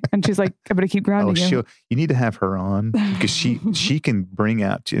 Actually, and she's like, I'm going to keep grounding you. You need to have her on because she can bring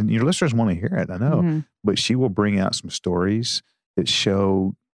out, and your listeners want to hear it, I know, but she will bring out some stories that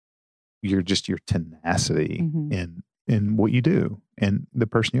show your tenacity in what you do and the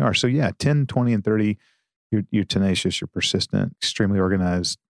person you are. So yeah, 10, 20, and 30, you're tenacious, you're persistent, extremely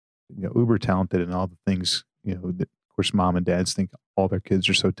organized, uber talented in all the things, that of course mom and dads think all their kids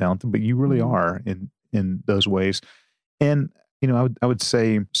are so talented, but you really are in those ways. And, I would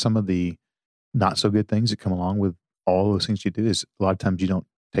say some of the not so good things that come along with all those things you do is a lot of times you don't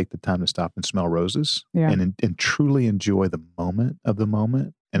take the time to stop and smell roses and truly enjoy the moment of the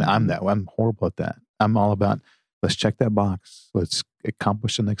moment. And I'm horrible at that. I'm all about, let's check that box. Let's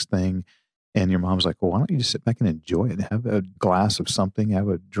accomplish the next thing. And your mom's like, well, why don't you just sit back and enjoy it? Have a glass of something, have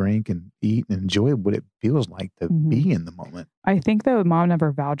a drink and eat and enjoy what it feels like to be in the moment. I think though mom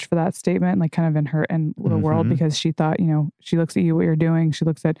never vouched for that statement, like kind of in the world, because she thought, she looks at you, what you're doing. She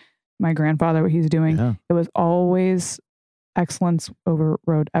looks at my grandfather, what he's doing. Yeah. It was always excellence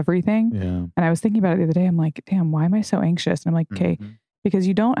overrode everything. Yeah. And I was thinking about it the other day. I'm like, damn, why am I so anxious? And I'm like, okay, because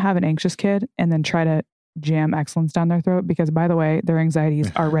you don't have an anxious kid and then try to jam excellence down their throat, because by the way, their anxiety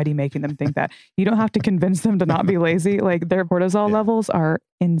is already making them think that. You don't have to convince them to not be lazy. Like their cortisol levels are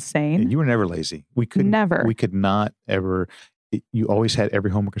insane. You were never lazy. We could not ever. You always had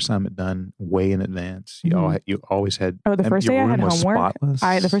every homework assignment done way in advance. You always had. Oh, the first day I had homework.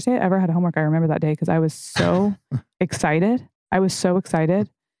 The first day I ever had homework, I remember that day because I was so excited. I was so excited.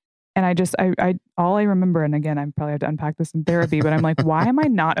 And I all I remember, and again, I probably have to unpack this in therapy, but I'm like, why am I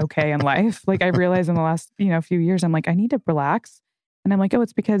not okay in life? Like I realized in the last, few years, I'm like, I need to relax. And I'm like, oh,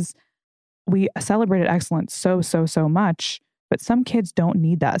 it's because we celebrated excellence so much, but some kids don't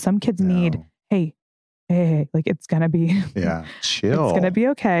need that. Some kids need, hey, like it's going to be, chill. It's going to be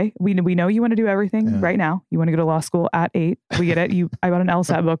okay. We know you want to do everything right now. You want to go to law school at 8. We get it. I bought an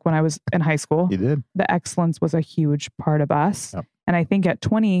LSAT book when I was in high school. You did. The excellence was a huge part of us. Yep. And I think at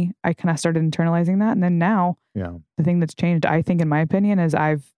 20, I kind of started internalizing that. And then now, the thing that's changed, I think, in my opinion, is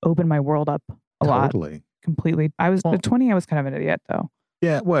I've opened my world up a lot. Completely. At 20, I was kind of an idiot, though.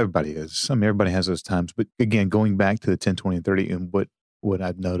 Yeah, well, everybody is. I mean, everybody has those times. But again, going back to the 10, 20, and 30, and what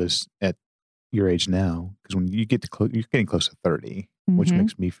I've noticed at your age now, because when you get to you're getting close to 30, which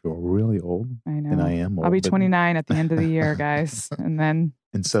makes me feel really old. I know. And I am old. I'll be 29 at the end of the year, guys. And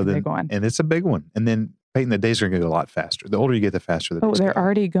so then, and it's a big one. And then, Peyton, the days are going to go a lot faster. The older you get, the faster the days they're go.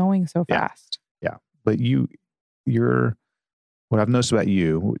 Already going so fast. Yeah. But you're, what I've noticed about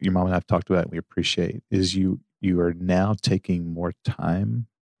you, what your mom and I have talked about, and we appreciate, is you are now taking more time,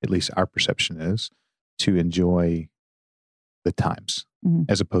 at least our perception is, to enjoy the times,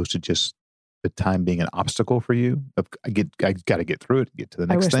 as opposed to just the time being an obstacle for you. I got to get through it, get to the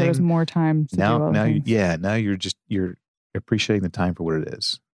next thing. I wish there was more time to do all things. Now you're appreciating the time for what it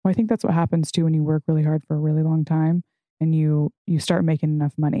is. Well, I think that's what happens too when you work really hard for a really long time, and you start making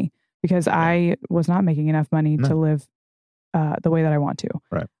enough money, because I was not making enough money to live the way that I want to.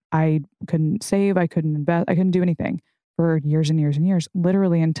 Right. I couldn't save. I couldn't invest. I couldn't do anything for years and years and years,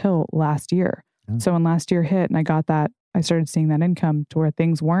 literally until last year. Yeah. So when last year hit and I got that, I started seeing that income to where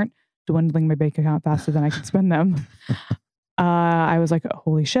things weren't dwindling my bank account faster than I could spend them. I was like,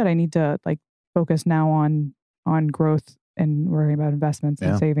 holy shit, I need to like focus now on growth and worrying about investments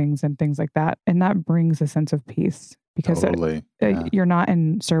and savings and things like that. And that brings a sense of peace, because you're not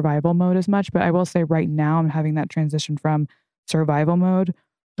in survival mode as much. But I will say right now I'm having that transition from survival mode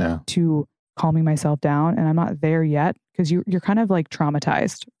to calming myself down. And I'm not there yet, because you're kind of like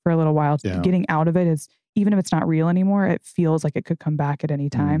traumatized for a little while. Getting out of it is, even if it's not real anymore, it feels like it could come back at any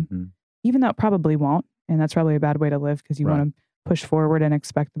time, even though it probably won't. And that's probably a bad way to live, because you want to push forward and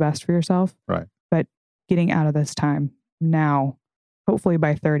expect the best for yourself. Right. But getting out of this time now, hopefully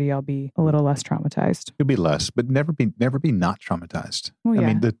by 30, I'll be a little less traumatized. You'll be less, but never be not traumatized. Well,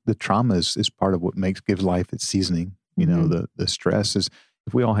 I mean, the trauma is part of what gives life its seasoning. You know, the stress is,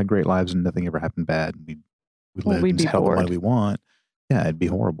 if we all had great lives and nothing ever happened bad, and we lived and had the money we want, it'd be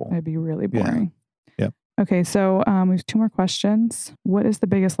horrible. It'd be really boring. Yeah. Okay, so we have 2 more questions. What is the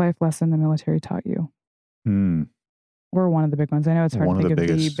biggest life lesson the military taught you? Or one of the big ones. I know it's hard to think of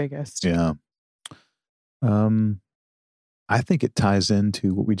the biggest. Yeah. I think it ties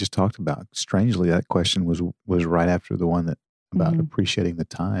into what we just talked about. Strangely, that question was right after the one about appreciating the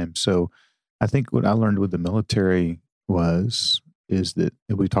time. So I think what I learned with the military is that,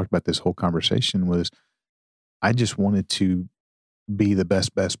 and we talked about this whole conversation, was I just wanted to be the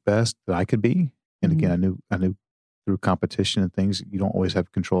best that I could be. And again, I knew through competition and things, you don't always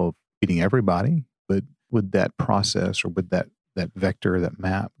have control of beating everybody, but with that process, or with that vector, that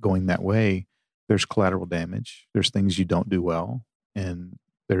map going that way, there's collateral damage. There's things you don't do well. And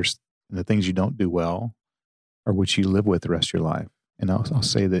the things you don't do well are what you live with the rest of your life. And I'll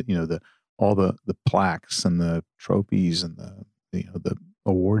say that, you know, all the plaques and the trophies and the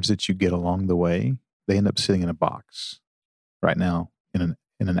awards that you get along the way, they end up sitting in a box right now in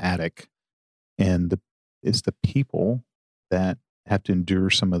an attic. And it's the people that have to endure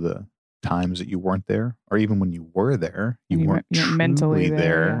some of the times that you weren't there, or even when you were there, you weren't truly mentally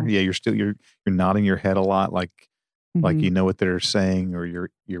there. Yeah, you're nodding your head a lot, like you know what they're saying, or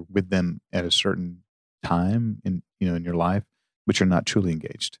you're with them at a certain time in your life, but you're not truly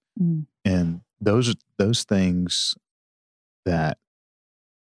engaged. And those things that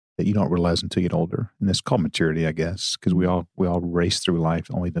you don't realize until you get older, and it's called maturity, I guess, because we all race through life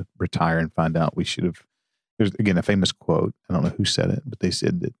only to retire and find out we should have. There's, again, a famous quote. I don't know who said it, but they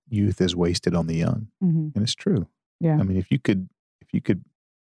said that youth is wasted on the young, and it's true. Yeah. I mean, if you could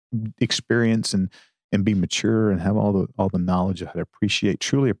experience and be mature and have all the knowledge of how to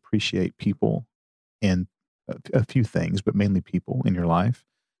truly appreciate people and a few things, but mainly people in your life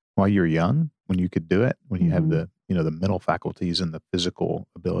while you're young, when you could do it, when you have the mental faculties and the physical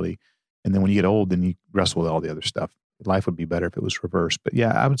ability, and then when you get old, then you wrestle with all the other stuff. Life would be better if it was reversed. But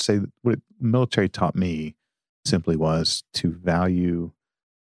yeah, I would say that what the military taught me simply was to value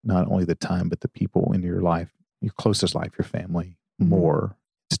not only the time, but the people in your life, your closest life, your family, more.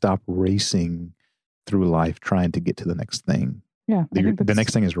 Stop racing through life trying to get to the next thing. Yeah. The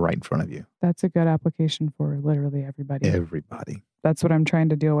next thing is right in front of you. That's a good application for literally everybody. Everybody. That's what I'm trying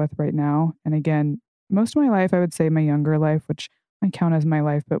to deal with right now. And again, most of my life, I would say my younger life, which I count as my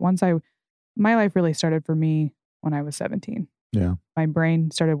life, but my life really started for me when I was 17. Yeah. My brain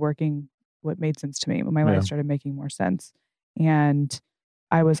started working what made sense to me when my life started making more sense. And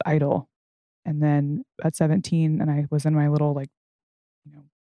I was idle. And then at 17, and I was in my little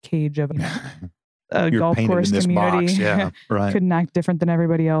cage of a golf course community. Box. Yeah, right. Couldn't act different than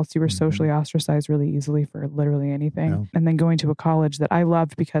everybody else. You were socially ostracized really easily for literally anything. Yeah. And then going to a college that I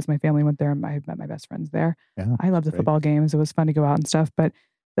loved because my family went there and I met my best friends there. Yeah, I loved the football games. It was fun to go out and stuff. But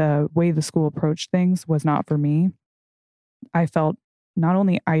the way the school approached things was not for me. I felt not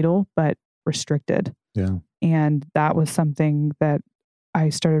only idle, but restricted. Yeah. And that was something that I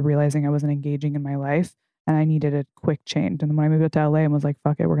started realizing I wasn't engaging in my life. And I needed a quick change. And when I moved up to LA and was like,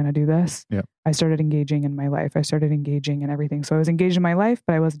 fuck it, we're going to do this. Yep. I started engaging in my life. I started engaging in everything. So I was engaged in my life,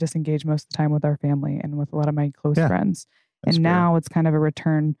 but I was disengaged most of the time with our family and with a lot of my close friends. And now it's kind of a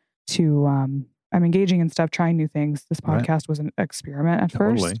return to, I'm engaging in stuff, trying new things. This podcast was an experiment at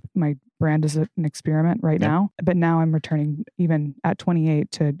first. My brand is an experiment now. But now I'm returning, even at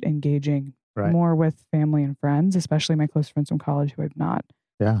 28, to engaging more with family and friends, especially my close friends from college who I've not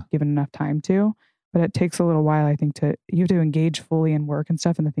given enough time to. But it takes a little while, I think, you have to engage fully in work and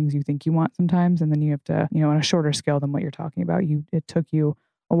stuff and the things you think you want sometimes. And then you have to, on a shorter scale than what you're talking about. It took you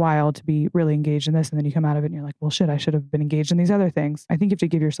a while to be really engaged in this. And then you come out of it and you're like, well, shit, I should have been engaged in these other things. I think you have to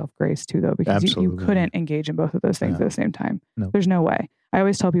give yourself grace too, though, because you couldn't engage in both of those things at the same time. Nope. There's no way. I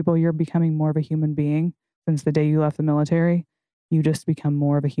always tell people you're becoming more of a human being since the day you left the military. You just become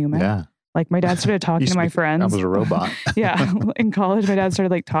more of a human. Yeah. Like my dad started talking to my friends. I was a robot. Yeah. In college, my dad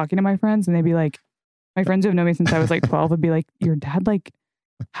started like talking to my friends and they'd be like, my friends who have known me since I was like 12 would be like, your dad like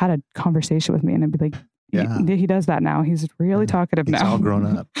had a conversation with me. And I'd be like, Yeah. He does that now. He's really talkative now. He's all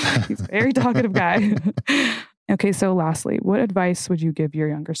grown up. He's a very talkative guy. Okay, so lastly, what advice would you give your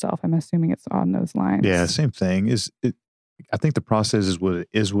younger self? I'm assuming it's on those lines. Yeah, same thing. I think the process is what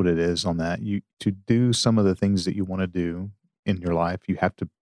it is on that. To do some of the things that you want to do in your life, you have to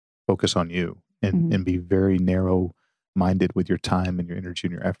focus on you and be very narrow-minded with your time and your energy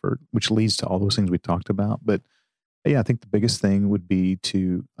and your effort, which leads to all those things we talked about. But yeah, I think the biggest thing would be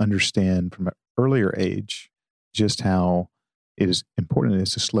to understand from an earlier age just how it is important it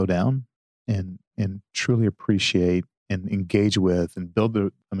is to slow down and truly appreciate and engage with and build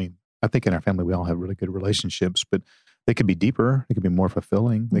I think in our family we all have really good relationships, but they could be deeper, they could be more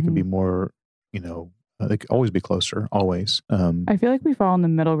fulfilling, they could be more, they could always be closer, always. I feel like we fall in the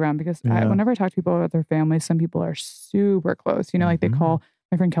middle ground because whenever I talk to people about their families, some people are super close. Like they call,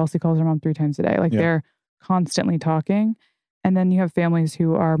 my friend Kelsey calls her mom 3 times a day. Like they're constantly talking. And then you have families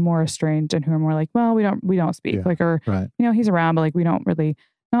who are more estranged and who are more like, well, we don't speak. Yeah, like, or, he's around, but like, we don't really,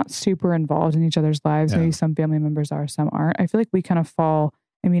 not super involved in each other's lives. Maybe some family members are, some aren't. I feel like we kind of fall,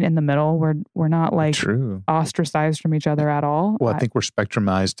 in the middle. We're not like ostracized from each other at all. Well, I think we're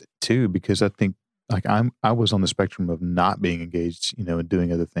spectrumized too, because I think like I was on the spectrum of not being engaged, and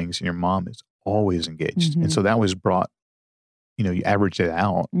doing other things. And your mom is always engaged. And so that was brought, you average it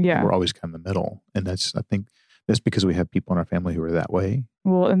out. Yeah. We're always kind of in the middle. And I think that's because we have people in our family who are that way.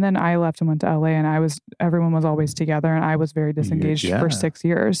 Well, and then I left and went to LA and everyone was always together and I was very disengaged for 6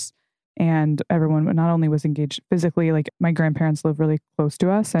 years. And everyone not only was engaged physically, like my grandparents live really close to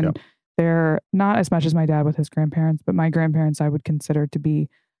us and they're not as much as my dad with his grandparents, but my grandparents I would consider to be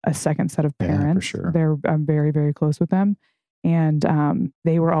a second set of parents. Yeah, for sure. I'm very, very close with them. And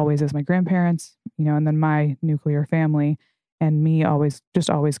they were always as my grandparents, and then my nuclear family and me always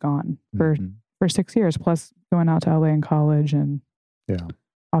gone for 6 years, plus going out to LA in college and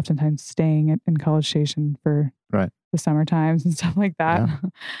oftentimes staying in College Station for the summer times and stuff like that.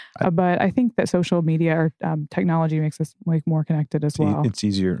 Yeah. But I think that social media or technology makes us like more connected as well. It's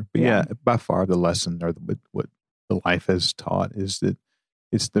easier. But by far the lesson or what the life has taught is that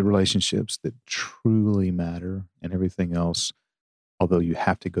it's the relationships that truly matter and everything else, although you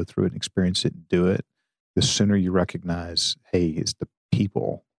have to go through it and experience it and do it, the sooner you recognize, hey, it's the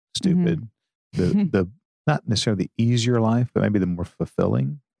people, stupid, the not necessarily the easier life, but maybe the more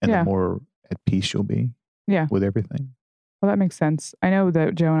fulfilling and the more at peace you'll be with everything. Well, that makes sense. I know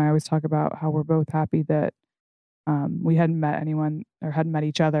that Joe and I always talk about how we're both happy that we hadn't met anyone or hadn't met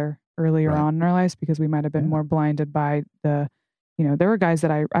each other earlier on in our lives because we might have been more blinded by there were guys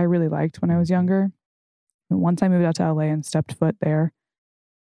that I really liked when I was younger. And once I moved out to LA and stepped foot there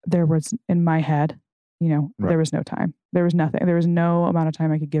was in my head, there was no time. There was nothing. There was no amount of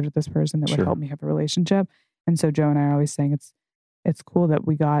time I could give to this person that would help me have a relationship. And so Joe and I are always saying it's cool that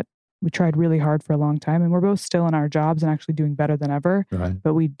we tried really hard for a long time and we're both still in our jobs and actually doing better than ever. Right.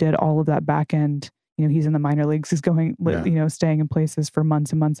 But we did all of that back end. He's in the minor leagues. He's going, staying in places for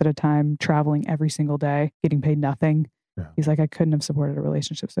months and months at a time, traveling every single day, getting paid nothing. Yeah. He's like, I couldn't have supported a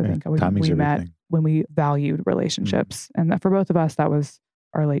relationship. So I think we met when we valued relationships. And that for both of us, that was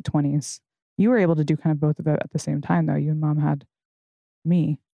our late 20s. You were able to do kind of both of it at the same time, though. You and mom had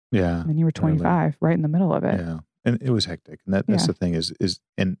me. Yeah. And you were 25, right in the middle of it. Yeah. And it was hectic. And that's the thing is,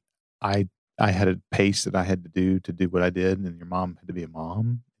 and I had a pace that I had to do what I did. And your mom had to be a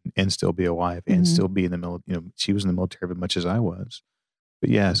mom and still be a wife and still be in the military. She was in the military as much as I was.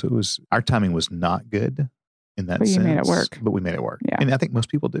 But so our timing was not good in that sense. But you made it work. But we made it work. Yeah. And I think most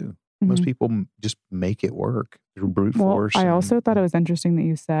people do. Most people just make it work through brute force. I also thought it was interesting that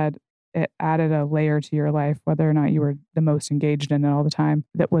you said it added a layer to your life, whether or not you were the most engaged in it all the time,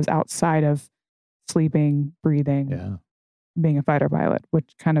 that was outside of sleeping, breathing, being a fighter pilot,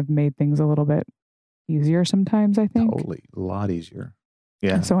 which kind of made things a little bit easier sometimes, I think. Totally. A lot easier.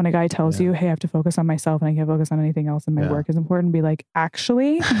 Yeah. And so when a guy tells you, hey, I have to focus on myself and I can't focus on anything else and my work is important, be like,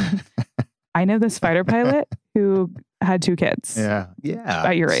 actually, I know this fighter pilot who had 2 kids. Yeah.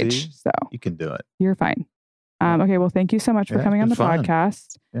 At your age. So you can do it. You're fine. Okay. Well, thank you so much for coming on the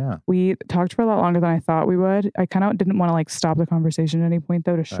podcast. Yeah. We talked for a lot longer than I thought we would. I kind of didn't want to stop the conversation at any point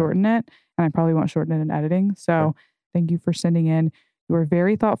though to shorten it. And I probably won't shorten it in editing. So thank you for sending in. You were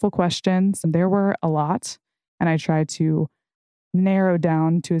very thoughtful questions. There were a lot. And I tried to narrowed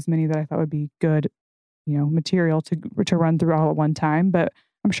down to as many that I thought would be good, material to run through all at one time. But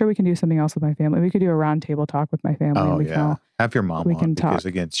I'm sure we can do something else with my family. We could do a round table talk with my family. Oh, and we yeah. can all, have your mom we on can because, talk.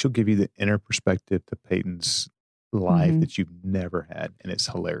 again, she'll give you the inner perspective to Peyton's life Mhm. that you've never had, and it's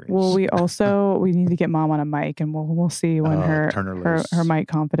hilarious. Well, we need to get mom on a mic, and we'll see when her mic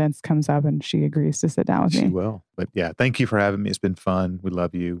confidence comes up and she agrees to sit down with me. She will. But yeah, thank you for having me. It's been fun. We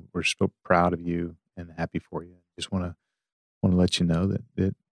love you. We're so proud of you and happy for you. Just want to let you know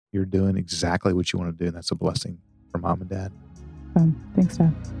that you're doing exactly what you want to do, and that's a blessing for mom and dad. Thanks,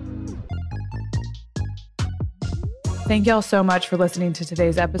 Dad. Thank y'all so much for listening to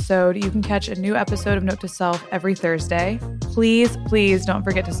today's episode. You can catch a new episode of Note to Self every Thursday. Please, please don't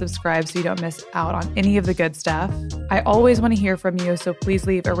forget to subscribe so you don't miss out on any of the good stuff. I always want to hear from you, so please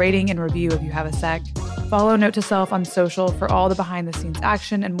leave a rating and review if you have a sec. Follow Note to Self on social for all the behind-the-scenes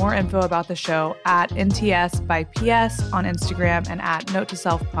action and more info about the show at NTS by PS on Instagram and at Note to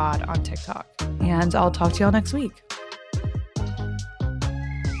Self Pod on TikTok. And I'll talk to y'all next week.